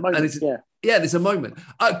 It's a moment, and there's a moment.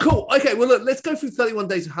 Cool. Okay, well, look, let's go through 31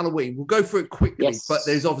 Days of Halloween. We'll go through it quickly, but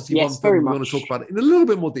there's obviously one thing we want to talk about it in a little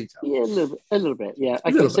bit more detail. Yeah, a little bit. Yeah.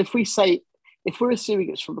 Okay, so if we're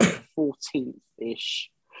assuming it's from the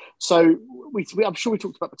 14th-ish, so I'm sure we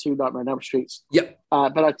talked about the two Nightmare on Elm Streets. Yep.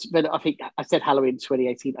 But I think I said Halloween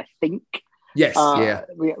 2018, I think. Yes,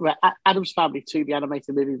 we're Addams Family 2, the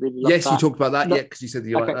animated movie, really loved Yes, that. you talked about that, because you said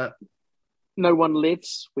you like that. No One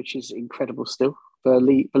Lives, which is incredible still,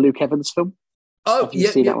 the Luke Evans film. Oh, yeah.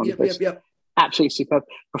 Absolutely superb.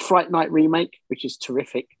 The Fright Night remake, which is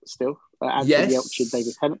terrific still. Anthony Yelchin and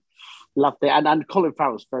David Tennant. Loved it. And Colin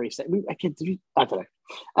Farrell's very set. I don't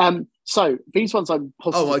know. So these ones I'm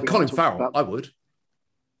positive. Oh, Colin Farrell, I would.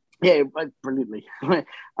 Yeah, brilliantly.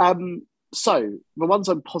 So the ones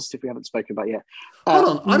I'm positive we haven't spoken about yet.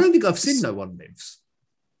 Hold on, I don't think I've seen No One Lives.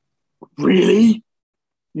 Really?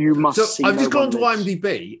 You must. So I've just gone to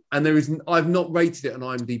IMDb, and I've not rated it on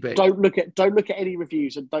IMDb. Don't look at any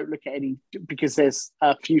reviews, and don't look at any because there's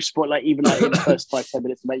a few even like in the first 5-10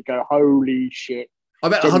 minutes to make you go, holy shit. I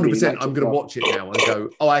bet Genuinely 100% liked I'm it going to as well. watch it now and go,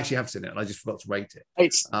 oh, I actually have seen it and I just forgot to rate it.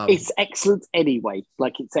 It's excellent anyway.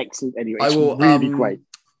 Like, it's excellent anyway. I It's will. really great.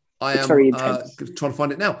 I It's am very intense. trying to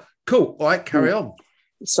find it now. Cool. All right, carry on.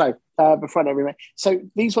 So, before I know, so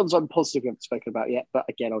these ones I'm positive we haven't spoken about yet, but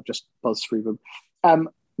again, I'll just buzz through them.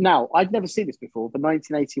 Now, I'd never seen this before. The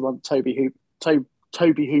 1981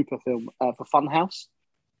 Toby Hooper film for Funhouse.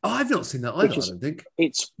 Oh, I've not seen that either. I don't think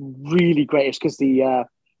It's really great. It's because the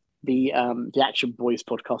Action Boys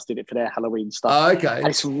podcast did it for their Halloween stuff. Oh, okay.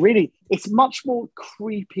 And it's much more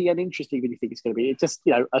creepy and interesting than you think it's going to be. It's just,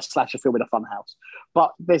 a slasher film in a fun house,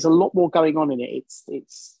 but there's a lot more going on in it.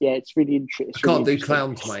 It's really interesting. I can't do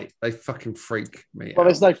clowns, mate. They fucking freak me. Well,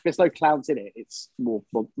 there's no clowns in it. It's more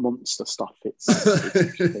monster stuff. It's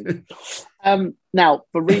interesting. Now,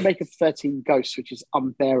 the remake of 13 Ghosts, which is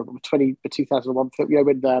unbearable, the 2001 film,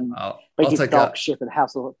 when they did Dark Ship and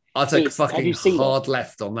House of... I'll take fucking hard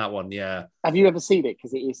left on that one, yeah. Have you ever seen it?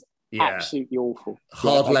 Because it is absolutely awful.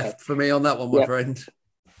 Hard left for me on that one, my friend.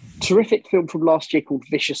 Terrific film from last year called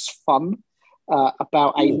Vicious Fun,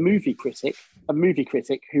 about a movie critic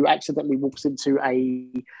who accidentally walks into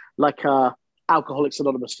a Alcoholics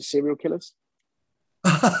Anonymous for serial killers.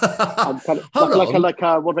 What do they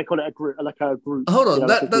call it? A group. Hold on,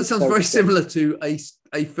 that sounds very similar to a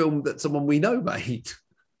film that someone we know made.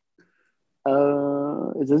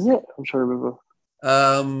 Is it? I'm trying to remember.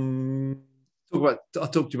 I'll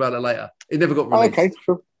talk to you about it later. It never got released. Okay,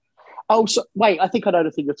 sure. Oh, so wait, I think I know the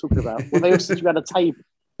thing you're talking about. Well, they also had a table,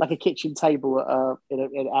 like a kitchen table,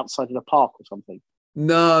 outside in a park or something.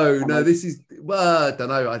 No, this is. Well, I don't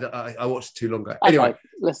know. I watched it too long ago. Anyway, okay,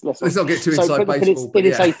 let's not get too inside baseball. It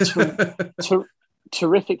is a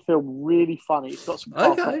terrific film, really funny. It's got some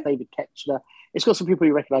David Ketchner. It's got some people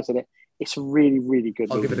you recognise in it. It's a really, really good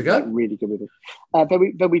movie. I'll give it a go. Really good movie.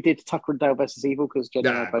 Then we did Tucker and Dale versus Evil because Jenny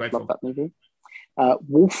and I both love that movie.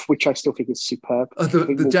 Wolf, which I still think is superb.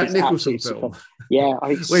 The Jack Nicholson film. Superb. Yeah,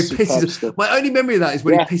 I think it's superb. My only memory of that is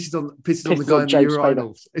when he pisses on the guy in the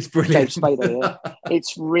urinals. It's brilliant. James Spader, yeah.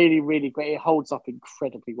 It's really, really great. It holds up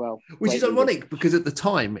incredibly well. Which is ironic because at the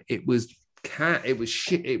time it was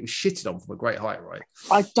shitted on from a great height, right?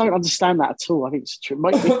 I don't understand that at all. I think it's true.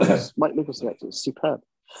 Mike Nichols directed it. Superb.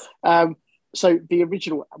 So the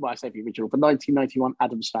original, the 1991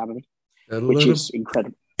 Addams Family, which is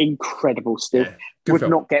incredible still, would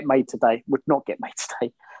not get made today.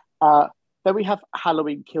 Then we have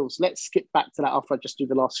Halloween Kills. Let's skip back to that after I just do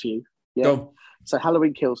the last few. Yeah. So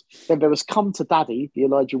Halloween Kills. Then there was Come to Daddy, the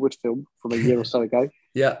Elijah Wood film from a year or so ago.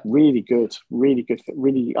 Yeah. Really good, really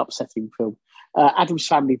upsetting film. Addams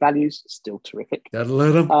Family Values, still terrific.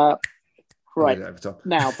 Right.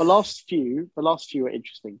 Now, the last few are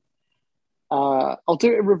interesting. I'll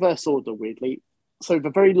do it in reverse order, weirdly. So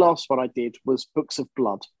the very last one I did was Books of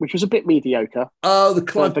Blood, which was a bit mediocre. Oh, the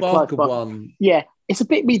Clive Barker one. Yeah, it's a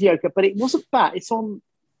bit mediocre, but it wasn't bad. It's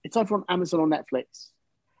either on Amazon or Netflix.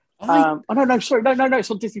 No,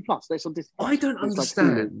 it's on Disney Plus. It's on Disney Plus. I don't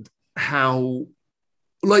understand how,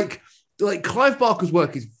 like Clive Barker's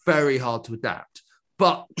work is very hard to adapt,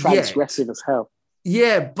 but transgressive as hell.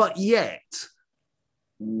 Yeah, but yet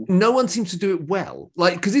no one seems to do it well.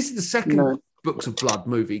 Like, because this is the second Books of Blood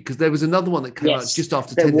movie, because there was another one that came out just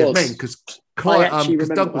after 10 Dead Men, because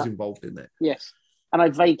Doug was involved in it. Yes. And I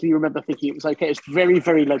vaguely remember thinking it was okay. It was very,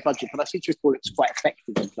 very low budget, but I seem to recall it was quite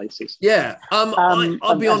effective in places. Yeah.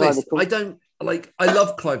 I'll be honest. I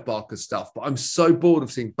love Clive Barker's stuff, but I'm so bored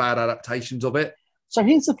of seeing bad adaptations of it. So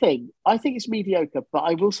here's the thing. I think it's mediocre, but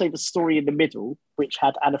I will say the story in the middle, which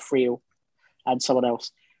had Anna Friel and someone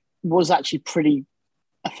else, was actually pretty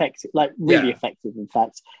effective, really effective, in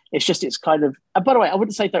fact. It's kind of... And by the way, I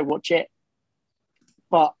wouldn't say don't watch it,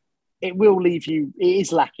 but it will leave you... It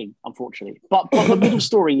is lacking, unfortunately. But the middle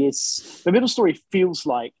story feels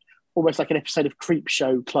like almost like an episode of Creep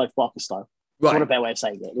Show, Clive Barker style. Right. What a better way of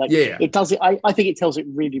saying it. It does it. I think it tells it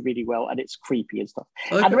really, really well, and it's creepy and stuff.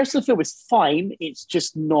 Okay. And the rest of the film is fine. It's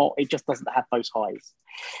just not. It just doesn't have those highs.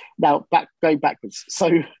 Now, going backwards.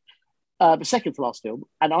 So, the second to last film,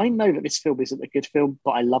 and I know that this film isn't a good film,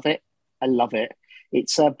 but I love it.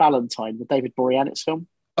 It's Valentine, the David Boreanaz film.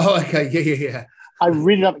 Oh, okay, yeah. I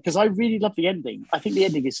really love it because I really love the ending. I think the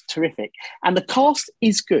ending is terrific, and the cast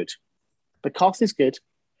is good.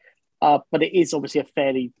 But it is obviously a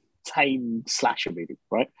fairly tame slasher movie,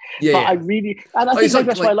 right? Yeah. But I think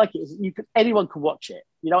that's why I like it. Is anyone can watch it.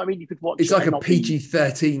 You know what I mean? You could watch. It's like a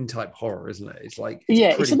PG-13 type horror, isn't it? It's like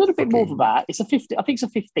it's a little bit more than that. It's a 15. I think it's a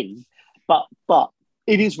 15, but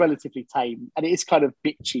it is relatively tame and it is kind of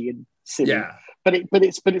bitchy and silly. Yeah. But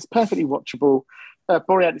it's perfectly watchable.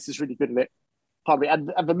 Boreanaz is really good at it. pardon me,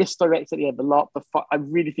 and the misdirect at the end, I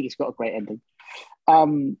really think it's got a great ending.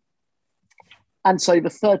 And so the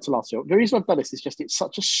third to last film, the reason I've done this is just it's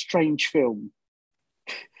such a strange film.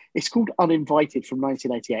 It's called Uninvited from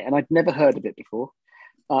 1988, and I'd never heard of it before.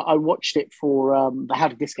 I watched it for the How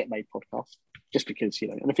Did This Get Made podcast, just because,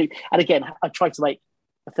 and again, I tried to make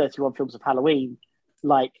the 31 films of Halloween,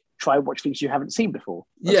 like try and watch things you haven't seen before.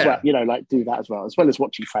 Well, do that as well as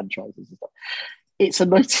watching franchises and stuff. It's a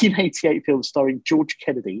 1988 film starring George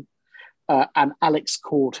Kennedy and Alex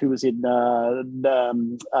Cord, who was in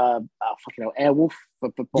Airwolf.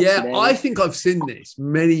 I think I've seen this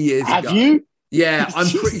many years ago. Have you? Yeah, I'm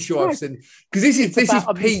pretty sure I've seen, because this is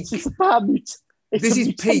peak. This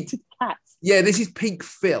is peak. Cat. Yeah, this is peak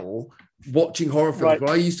Phil watching horror films. Right.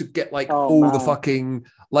 Where I used to get the fucking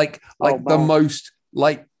the most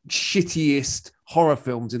shittiest horror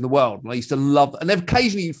films in the world. And I used to love, and then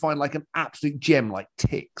occasionally you find an absolute gem like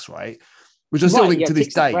Ticks, right? Which I still think to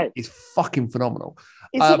this day is fucking phenomenal.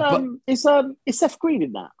 Is Seth Green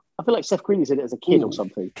in that? I feel like Seth Green is in it as a kid or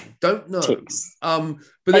something. Don't know. Ticks. But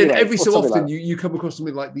then every so often you come across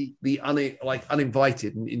something like the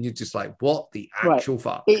Uninvited, and you're just like, what the actual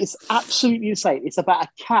fuck? It's absolutely insane. It's about a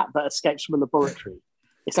cat that escapes from a laboratory.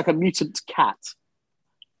 It's like a mutant cat,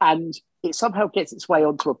 and it somehow gets its way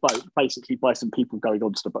onto a boat, basically by some people going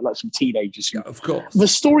onto the boat, like some teenagers. Yeah, of course. The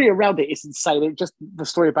story around it is insane. The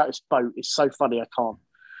story about this boat is so funny. I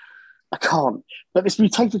can't. But this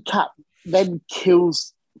mutated cat then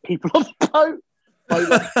kills people on the boat by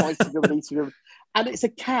fighting them and eating them. And it's a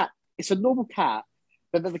cat. It's a normal cat.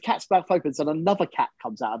 But then the cat's mouth opens and another cat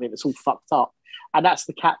comes out of it that's all fucked up. And that's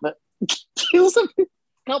the cat that kills them. I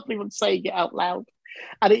can't believe I'm saying it out loud.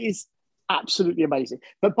 And it is absolutely amazing.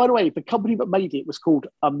 But by the way, the company that made it was called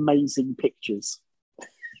Amazing Pictures.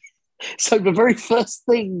 So the very first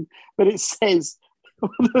thing that it says, oh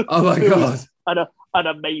my God, an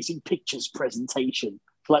Amazing Pictures presentation.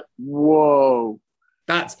 Like, whoa.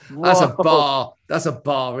 That's a bar. That's a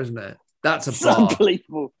bar, isn't it? That's a bar. It's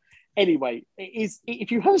unbelievable. Anyway, it is.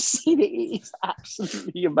 If you haven't seen it, it is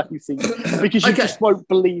absolutely amazing because you just won't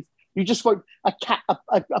believe. You just won't. A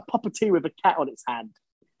puppeteer with a cat on its hand.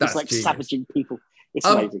 It's like genius. Savaging people. It's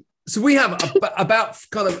amazing. So we have about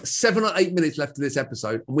kind of 7 or 8 minutes left of this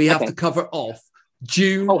episode, and we have to cover off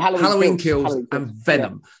June, Halloween Kills, and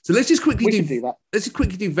Venom. Yeah. So let's just quickly do that. Let's just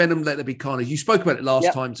quickly do Venom, Let There Be Carnage. You spoke about it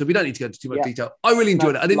last time, so we don't need to go into too much detail. I really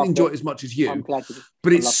enjoyed it. I didn't enjoy it as much as you. I'm glad you did.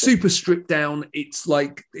 But it's super stripped down. It's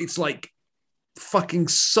like fucking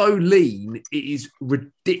so lean. It is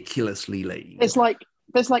ridiculously lean. There's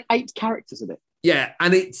 8 characters in it. Yeah,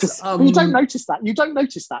 and it's you don't notice that.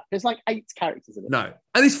 There's 8 characters in it. No,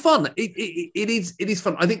 and it's fun. It is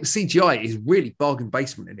fun. I think the CGI is really bargain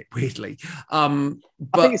basement in it. Weirdly, but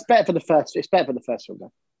I think it's better for the first. It's better for the first one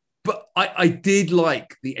though. But I did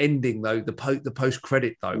like the ending though, the post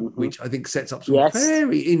credit though, which I think sets up some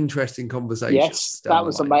very interesting conversations. Yes, that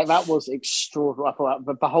was amazing. That was extraordinary.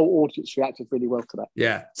 The whole audience reacted really well to that.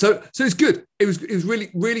 Yeah, so it's good. It was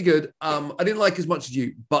really really good. I didn't like as much as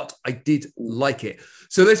you, but I did like it.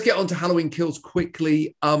 So let's get on to Halloween Kills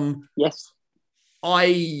quickly. Yes,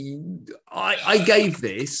 I gave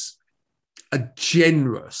this a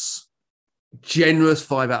generous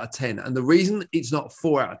 5 out of 10. And the reason it's not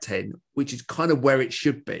 4 out of 10, which is kind of where it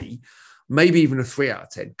should be, maybe even a 3 out of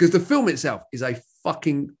 10, because the film itself is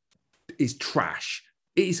trash.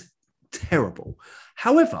 It is terrible.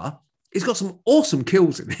 However, it's got some awesome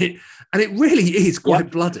kills in it, and it really is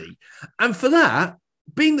quite bloody. And for that,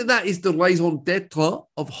 being that is the raison d'etre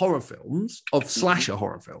of horror films, of slasher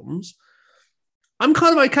horror films, I'm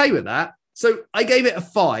kind of okay with that. So I gave it a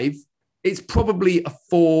 5. It's probably a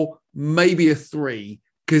 4, maybe a 3,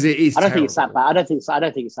 because it is. I don't think it's that bad. I don't think it's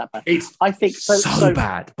that bad. I think so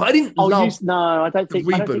bad, but I didn't love. I don't think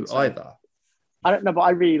the reboot so. Either. I don't know, but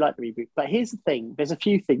I really like the reboot. But here's the thing: there's a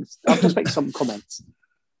few things. I'll just make some comments.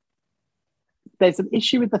 There's an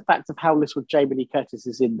issue with the fact of how little Jamie Lee Curtis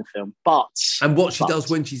is in the film, and what she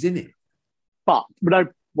does when she's in it. But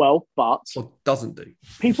or doesn't do.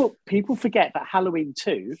 People forget that Halloween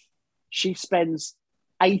 2, she spends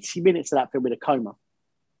 80 minutes of that film in a coma.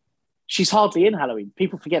 She's hardly in Halloween.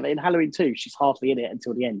 People forget that in Halloween 2, she's hardly in it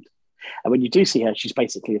until the end. And when you do see her, she's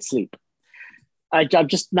basically asleep. I'm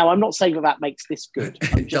not saying that makes this good.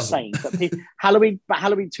 I'm just saying that Halloween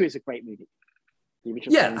 2 is a great movie.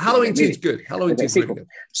 Halloween 2 is good. Halloween 2 is really good.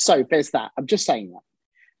 So there's that. I'm just saying that.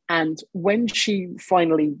 And when she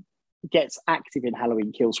finally gets active in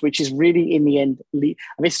Halloween Kills, which is really in the end, and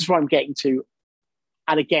this is where I'm getting to.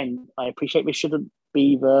 And again, I appreciate this shouldn't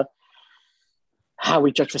be how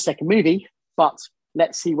we judge the second movie, but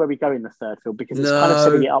let's see where we go in the third film because it's kind of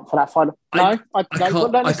setting it up for that final. I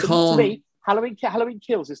can't. To me, Halloween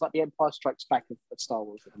Kills is like the Empire Strikes Back of Star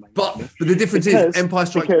Wars at the moment. But the difference is Empire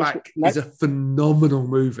Strikes Back is a phenomenal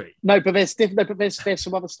movie. No, but there's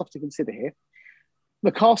some other stuff to consider here.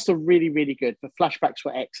 The cast are really, really good. The flashbacks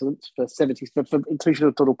were excellent for 70s, for inclusion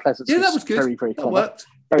of Donald Pleasance. Yeah, that was good. Very, very that clever. Worked.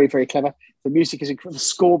 Very, very clever. The music is incredible. The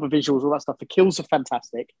score, the visuals, all that stuff. The kills are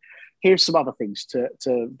fantastic. Here's some other things to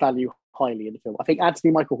value highly in the film. I think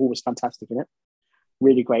Anthony Michael Hall was fantastic in it.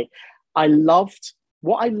 Really great. One of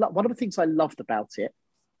the things I loved about it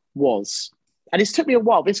was, and it's took me a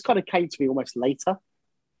while, this kind of came to me almost later.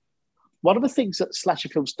 One of the things that slasher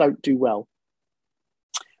films don't do well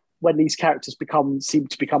when these characters seem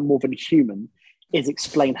to become more than human is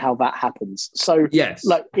explain how that happens. So, yes,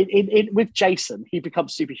 like with Jason, he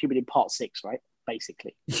becomes superhuman in part 6, right?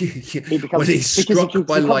 Basically, he becomes when he's struck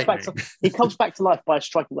by lightning. He comes back to life by a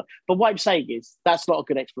striking. But what I'm saying is that's not a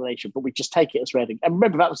good explanation. But we just take it as read. And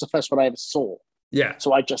remember, that was the first one I ever saw. Yeah.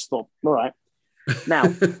 So I just thought, all right. Now,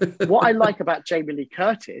 what I like about Jamie Lee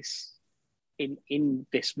Curtis in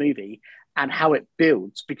this movie and how it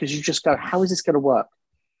builds, because you just go, how is this going to work?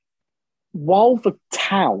 While the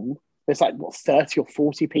town, there's like, 30 or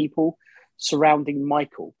 40 people surrounding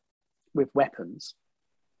Michael with weapons.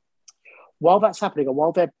 While that's happening, and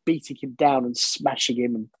while they're beating him down and smashing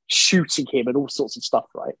him and shooting him and all sorts of stuff,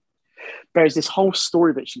 right? There's this whole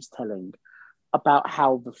story that she's telling about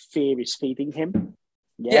how the fear is feeding him.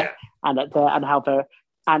 Yeah. And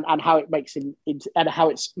how it makes him into, and how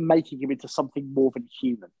it's making him into something more than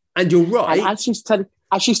human. And you're right. And as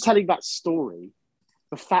she's telling that story,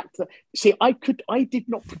 the fact that, I did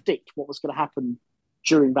not predict what was going to happen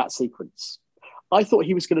during that sequence. I thought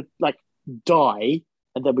he was going to like die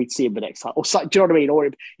and then we'd see him the next time. Or do you know what I mean? Or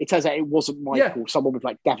it turns out it wasn't Michael, someone with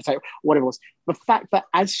like gaffer tape, or whatever it was. The fact that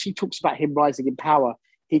as she talks about him rising in power,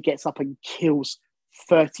 he gets up and kills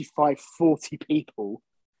 35, 40 people.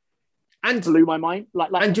 And blew my mind.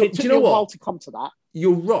 And it took me a while to come to that.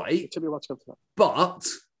 You're right. It took me a while to come to that. But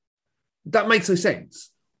that makes no sense.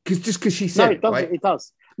 Because she said it doesn't. Right? It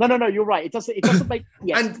does. No, you're right. It doesn't make.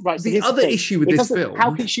 Yes, and right. So the other issue with this film,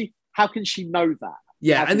 how can she know that?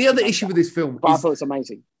 Yeah, and the other issue with this film, I thought it's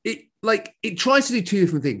amazing. It tries to do two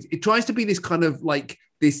different things. It tries to be this kind of like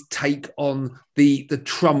this take on the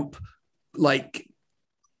Trump, like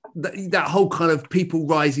that whole kind of people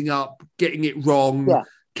rising up, getting it wrong,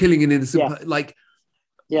 killing an innocent,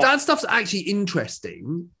 that stuff's actually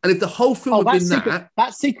interesting. And if the whole film had been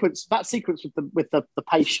that sequence with the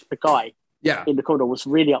patient, the guy, in the corner was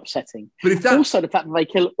really upsetting. But if also the fact that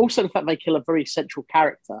they kill a very central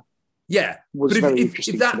character, was very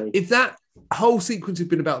interesting to me. If that whole sequence had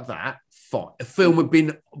been about that, fine. A film had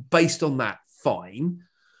been based on that, fine.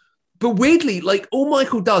 But weirdly, like all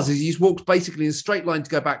Michael does is he just walks basically in a straight line to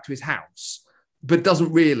go back to his house, but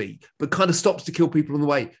doesn't really, but kind of stops to kill people on the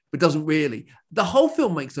way, but doesn't really. The whole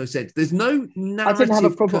film makes no sense. There's no narrative. I didn't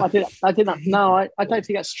have a problem. I didn't. No, I don't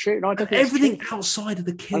think that's true. No, I don't think everything that's true. outside of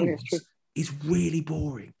the kills is really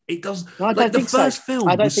boring. It does. No, I don't think the first film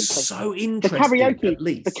I don't was think so interesting.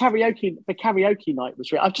 The karaoke night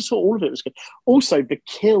was real. I just thought all of it was good. Also, the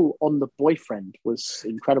kill on the boyfriend was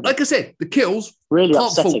incredible. Like I said, the kills really can't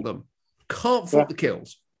upsetting. fault them. Can't fault the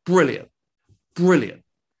kills. Brilliant.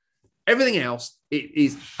 Everything else, it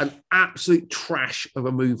is an absolute trash of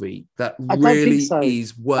a movie that really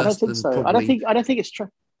is worse than probably. I don't think it's trash.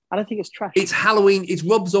 I don't think it's trash. It's Halloween. It's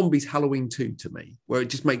Rob Zombie's Halloween 2 to me, where it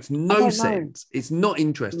just makes no sense. It's not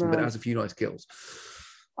interesting, but it has a few nice kills.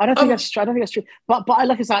 I don't think that's true. But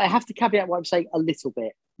like I say, I have to caveat what I'm saying a little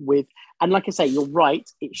bit with, and like I say, you're right.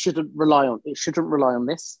 It shouldn't rely on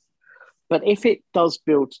this. But if it does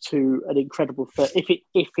build to an incredible, if it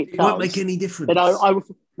won't make any difference.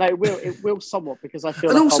 Then it will somewhat, because I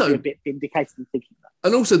feel I'll be a bit vindicated in thinking that.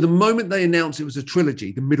 And also, the moment they announced it was a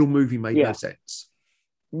trilogy, the middle movie made no sense.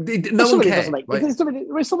 No one cares.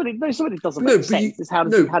 Somebody doesn't make sense. How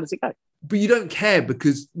does it go? But you don't care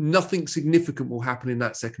because nothing significant will happen in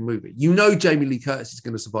that second movie. You know Jamie Lee Curtis is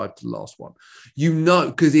going to survive to the last one. You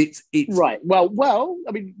know, because it's right. Well.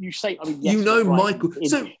 I mean, you say. I mean, yes, you know, right. Michael.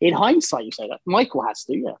 In hindsight, you say that Michael has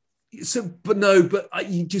to. Yeah. So,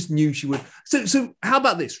 you just knew she would. So how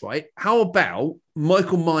about this, right? How about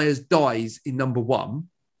Michael Myers dies in number 1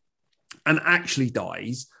 and actually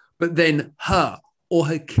dies, but then her or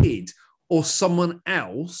her kid or someone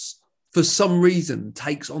else for some reason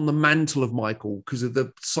takes on the mantle of Michael because of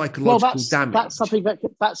the psychological damage. That's something that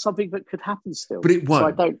could happen still. But it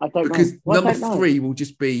won't. So I don't because know. Number 3 will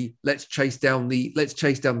just be let's chase down the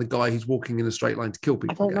guy who's walking in a straight line to kill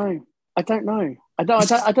people. I don't know.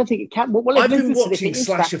 I don't think it can. Well, I've been listen, watching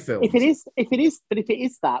slasher films. If it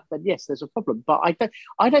is that, then yes, there's a problem. But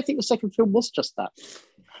I don't think the second film was just that.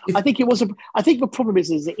 I think it was. I think the problem is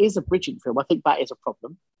it is a bridging film. I think that is a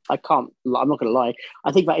problem. I'm not going to lie.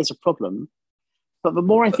 I think that is a problem. But the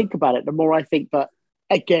more I think about it, the more I think that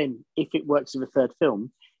again, if it works in the third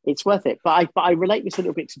film, it's worth it. But I relate this a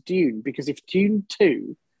little bit to Dune, because if Dune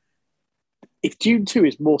 2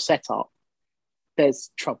 is more set up,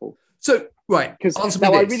 there's trouble. So right, because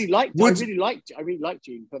now I really liked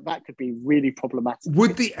Dune, but that could be really problematic.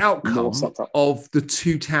 Would the outcome of the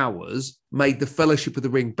Two Towers made the Fellowship of the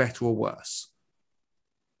Ring better or worse?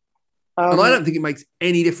 And I don't think it makes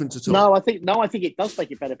any difference at all. No, I think it does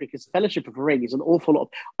make it better, because Fellowship of the Ring is an awful lot.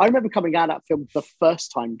 I remember coming out of that film the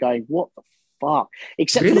first time going, "What the fuck?"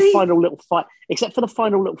 Except for the final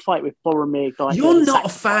little fight with Boromir. You're not a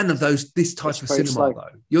fan of this type of cinema,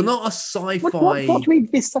 though. You're not a sci-fi. What do you mean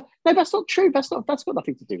this? No, that's not true. That's got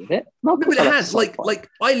nothing to do with it. No, but it has. Like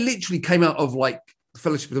I literally came out of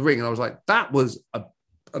Fellowship of the Ring, and I was like, that was an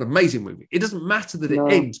amazing movie. It doesn't matter that it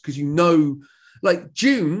ends, because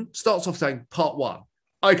Dune starts off saying part 1.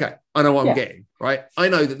 Okay, I know what I'm getting, right? I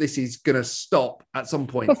know that this is going to stop at some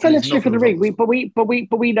point. But Fellowship of the Ring, we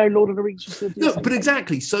know Lord of the Rings was going to do no, but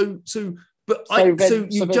exactly. You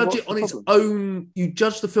judge it on its own. You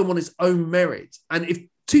judge the film on its own merit. And if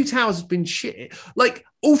Two Towers has been shit,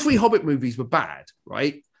 all 3 Hobbit movies were bad,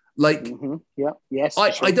 right? Yes.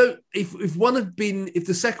 I don't. If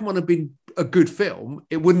the second one had been a good film,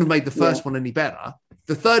 it wouldn't have made the first one any better.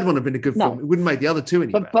 The third one had been a good film, it wouldn't have made the other 2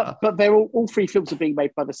 any better. But they're all 3 films are being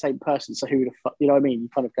made by the same person, so who would have, you know what I mean? You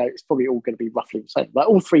kind of go, it's probably all going to be roughly the same. Like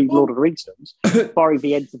all 3 Lord of the Rings films, barring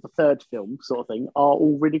the end of the third film sort of thing, are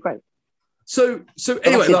all really great. So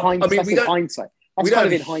anyway, in hindsight. That's kind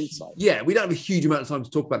of in hindsight. Yeah, we don't have a huge amount of time to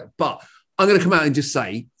talk about it, but I'm going to come out and just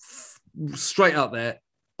say straight out there,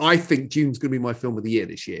 I think Dune's going to be my film of the year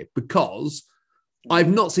this year, because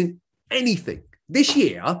I've not seen anything this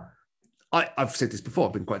year. I've said this before.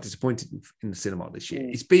 I've been quite disappointed in the cinema this year.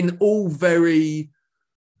 It's been all very,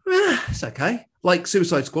 it's okay. Like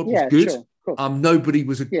Suicide Squad was good. Sure, Nobody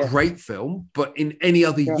was a great film, but in any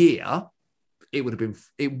other year, it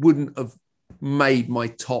wouldn't have made my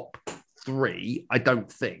top 3. I don't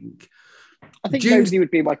think. I think Nobody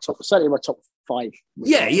would be certainly my top 5.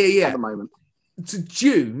 Yeah. At the moment. So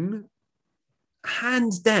Dune,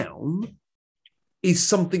 hands down, is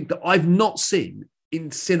something that I've not seen in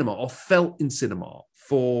cinema or felt in cinema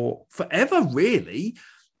for forever, really.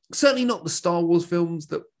 Certainly not the Star Wars films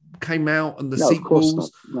that came out and the sequels.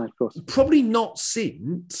 Of course. Probably not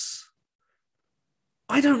since,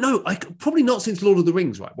 I don't know, probably not since Lord of the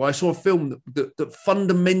Rings, right? Where I saw a film that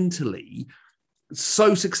fundamentally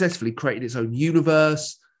so successfully created its own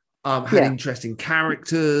universe, had interesting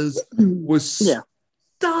characters, was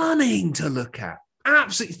stunning to look at.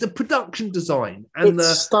 Absolutely, the production design and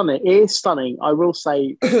stunning. It is stunning. I will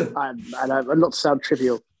say, and not to sound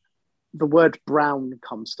trivial, the word brown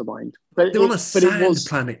comes to mind. But they're on a sand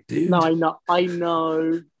planet, dude. No, I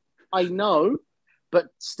know, but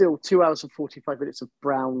still, 2 hours and 45 minutes of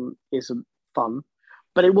brown isn't fun.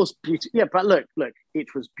 But it was beautiful. Yeah, but look,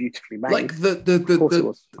 it was beautifully made. Like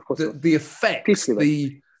the effects,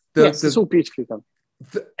 it's all beautifully done.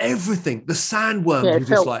 Everything, the sandworms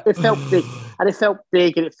were it felt big, and it felt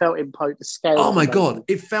big, and it felt imposed. The scale. Oh my god!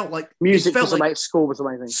 It felt like music was amazing. Score was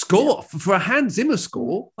amazing. Score for a Hans Zimmer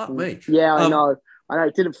score. Fuck me. Yeah, I know.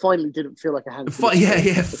 It didn't feel like a Hans Zimmer.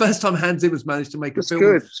 Yeah. First time Hans Zimmer's managed to make a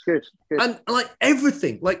film. It's good. And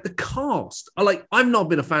everything, the cast. I've not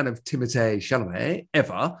been a fan of Timothée Chalamet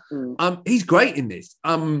ever. He's great in this.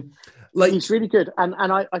 He's really good. And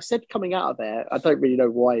I said coming out of there, I don't really know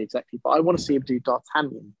why exactly, but I want to see him do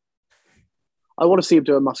D'Artagnan. I want to see him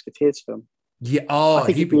do a Musketeers film. Yeah, I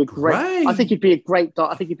think he'd be great. I think he'd be a great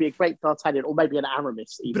D'Artagnan, or maybe an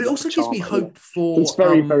Aramis. But it also gives me hope for. He's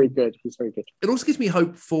very good. He's very good. It also gives me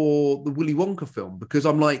hope for the Willy Wonka film, because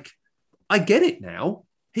I'm like, I get it now.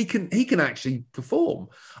 He can actually perform.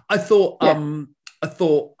 I thought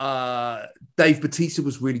Dave Bautista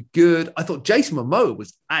was really good. I thought Jason Momoa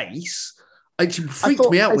was ace. It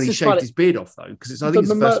freaked me out when he shaved his beard off, though, because I think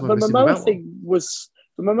it's the first time I've seen him out.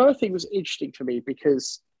 The Momoa thing was interesting for me,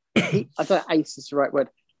 because I don't know ace is the right word.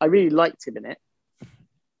 I really liked him in it.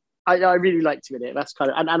 I really liked him in it. That's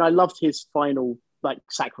kind of, and I loved his final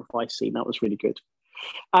sacrifice scene. That was really good.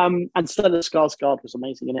 And Stellan Skarsgård was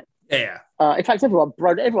amazing in it. Yeah. In fact, everyone,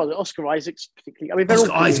 Oscar Isaac's particularly. I mean,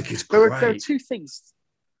 Oscar Isaac is great. There were two things.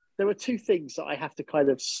 There were 2 things that I have to kind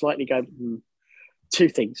of slightly go. 2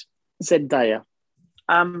 things. Zendaya.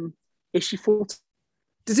 Is she 40?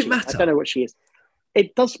 Does it matter? I don't know what she is.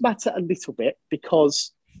 It does matter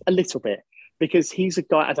because he's a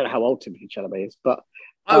guy. I don't know how old Timothy Chalamet is, but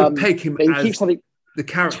I would peg him but he as keeps having the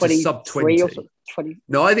character's 23 sub 20. or so, 20.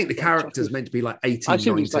 No, I think the Yeah, character's meant to be like 18,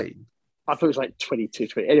 assume he's 19. I thought it was like 22,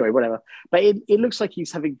 20. Anyway, whatever. But it looks like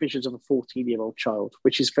he's having visions of a 14-year-old child,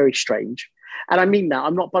 which is very strange. And I mean that.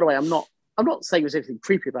 By the way, I'm not saying there's anything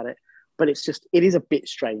creepy about it, but it is a bit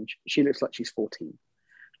strange. She looks like she's 14.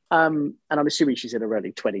 And I'm assuming she's in her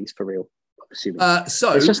early 20s for real. I'm assuming.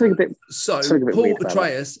 So it's just something a bit Paul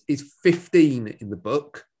Atreides is 15 in the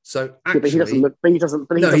book. So actually, but he doesn't look. But he doesn't.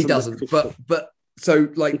 But he doesn't. But so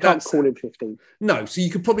like you can't call him 15. No, so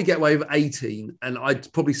you could probably get away with 18, and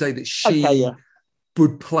I'd probably say that she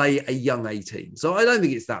would play a young 18. So I don't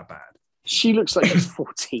think it's that bad. She looks like she's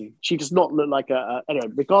 14. She does not look like anyway.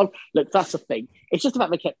 Look, that's a thing. It's just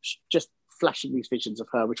about they kept just flashing these visions of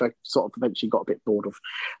her, which I sort of eventually got a bit bored of.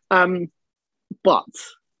 But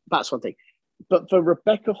that's one thing. But for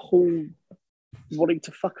Rebecca Hall wanting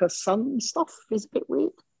to fuck her son and stuff is a bit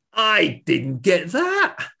weird. I didn't get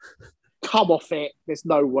that. Come off it. There's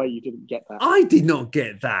no way you didn't get that. I did not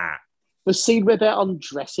get that. The scene where they're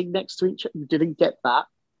undressing next to each other, you didn't get that?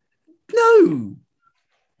 No.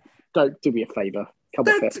 Don't do me a favour. Come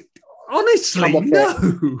off it. Honestly,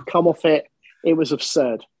 Come off it. It was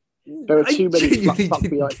absurd. There are too many fuck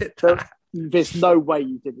behind. There's no way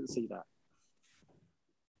you didn't see that.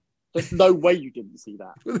 There's no way you didn't see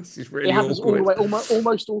that. This is really it happens awkward. all the way,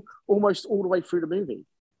 almost all the way through the movie.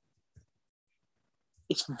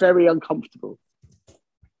 It's very uncomfortable.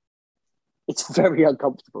 It's very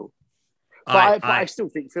uncomfortable. But I still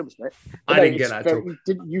think films it. I didn't get that at all.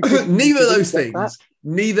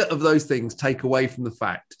 Neither of those things take away from the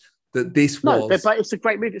fact that this was. No, but it's a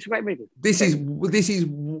great movie. It's a great movie. This is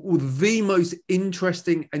the most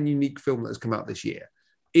interesting and unique film that has come out this year.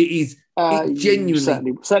 It is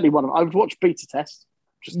genuinely certainly one of them. I would watch Beta Test.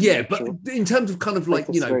 But in terms of kind of like,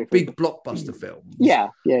 big blockbuster films. Yeah,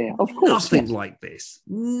 of course. Nothing like this.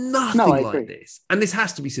 Nothing like this. And this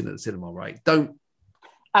has to be seen at the cinema, right? Don't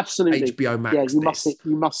absolutely HBO Max. Yeah, you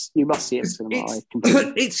must see it at cinema.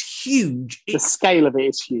 It's huge. The scale of it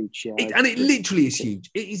is huge. Yeah, and it literally is huge.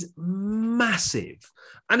 It is massive.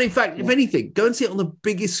 And in fact, if anything, go and see it on the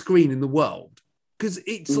biggest screen in the world. Because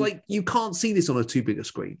it's like you can't see this on a too big a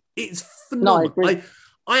screen. It's phenomenal. No,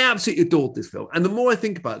 I absolutely adored this film. And the more I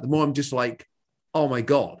think about it, the more I'm just like, oh my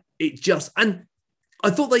God. And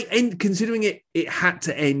I thought considering it had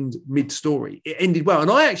to end mid-story. It ended well.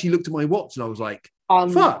 And I actually looked at my watch and I was like,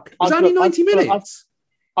 fuck, it's only 90 minutes.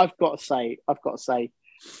 I've got to say,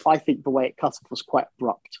 I think the way it cut off was quite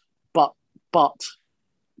abrupt. But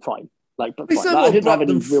fine. It's not abrupt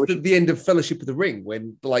than the end of Fellowship of the Ring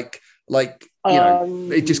when it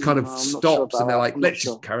just kind of stops and they're like, let's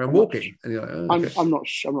just carry on walking. And you're like, okay. I'm not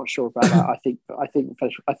sure about that. I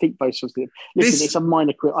think both was good. Listen, it's a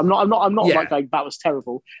minor quip. I'm not like going, that was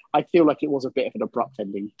terrible. I feel like it was a bit of an abrupt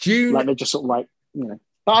ending. June, they're just sort of like,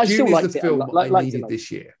 But I still liked the it. film I needed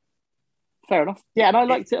this year. Fair enough. Yeah, and I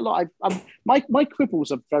liked it a lot. My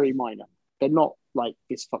quibbles are very minor. They're not like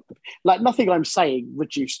it's fucked up. Like nothing I'm saying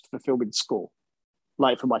reduced the film in score,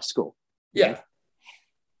 like for my score. Yeah.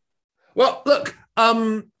 Well, look,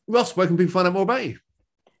 Ross, where can people find out more about you?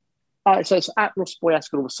 So it's at Ross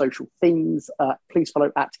Boyask on all the social things. Please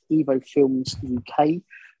follow at Evo Films UK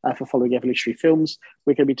for following Evolutionary Films.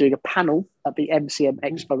 We're going to be doing a panel at the MCM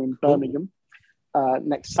Expo in Birmingham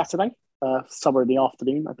next Saturday, somewhere in the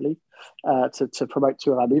afternoon, I believe, to promote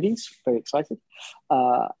two of our movies. Very excited.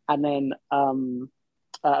 And then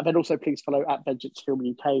also please follow at Vengeance Film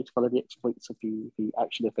UK to follow the exploits of the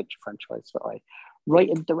action adventure franchise that I write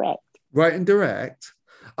and direct. And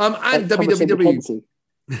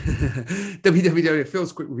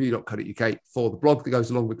www.filmsquickreview.co.uk for the blog that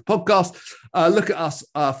goes along with the podcast. Look at us,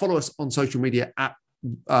 follow us on social media at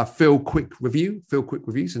Phil Quick Review, so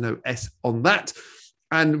no S on that.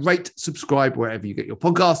 And rate, subscribe wherever you get your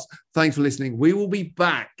podcasts. Thanks for listening. We will be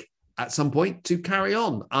back at some point to carry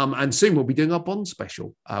on. And soon we'll be doing our Bond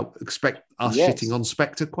special. Expect us shitting on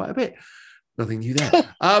Spectre quite a bit. Nothing new there.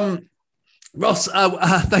 Ross,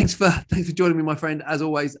 thanks for joining me, my friend. As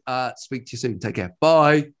always, speak to you soon. Take care.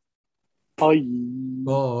 Bye. Bye.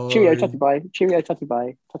 Bye. Cheerio, tatty bye. Cheerio, tatty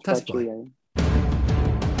bye. Tatty bye, cheerio.